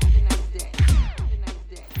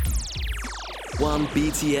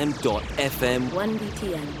 1BTM.FM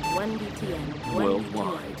 1BTM, 1BTM,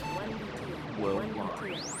 worldwide.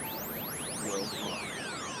 Worldwide.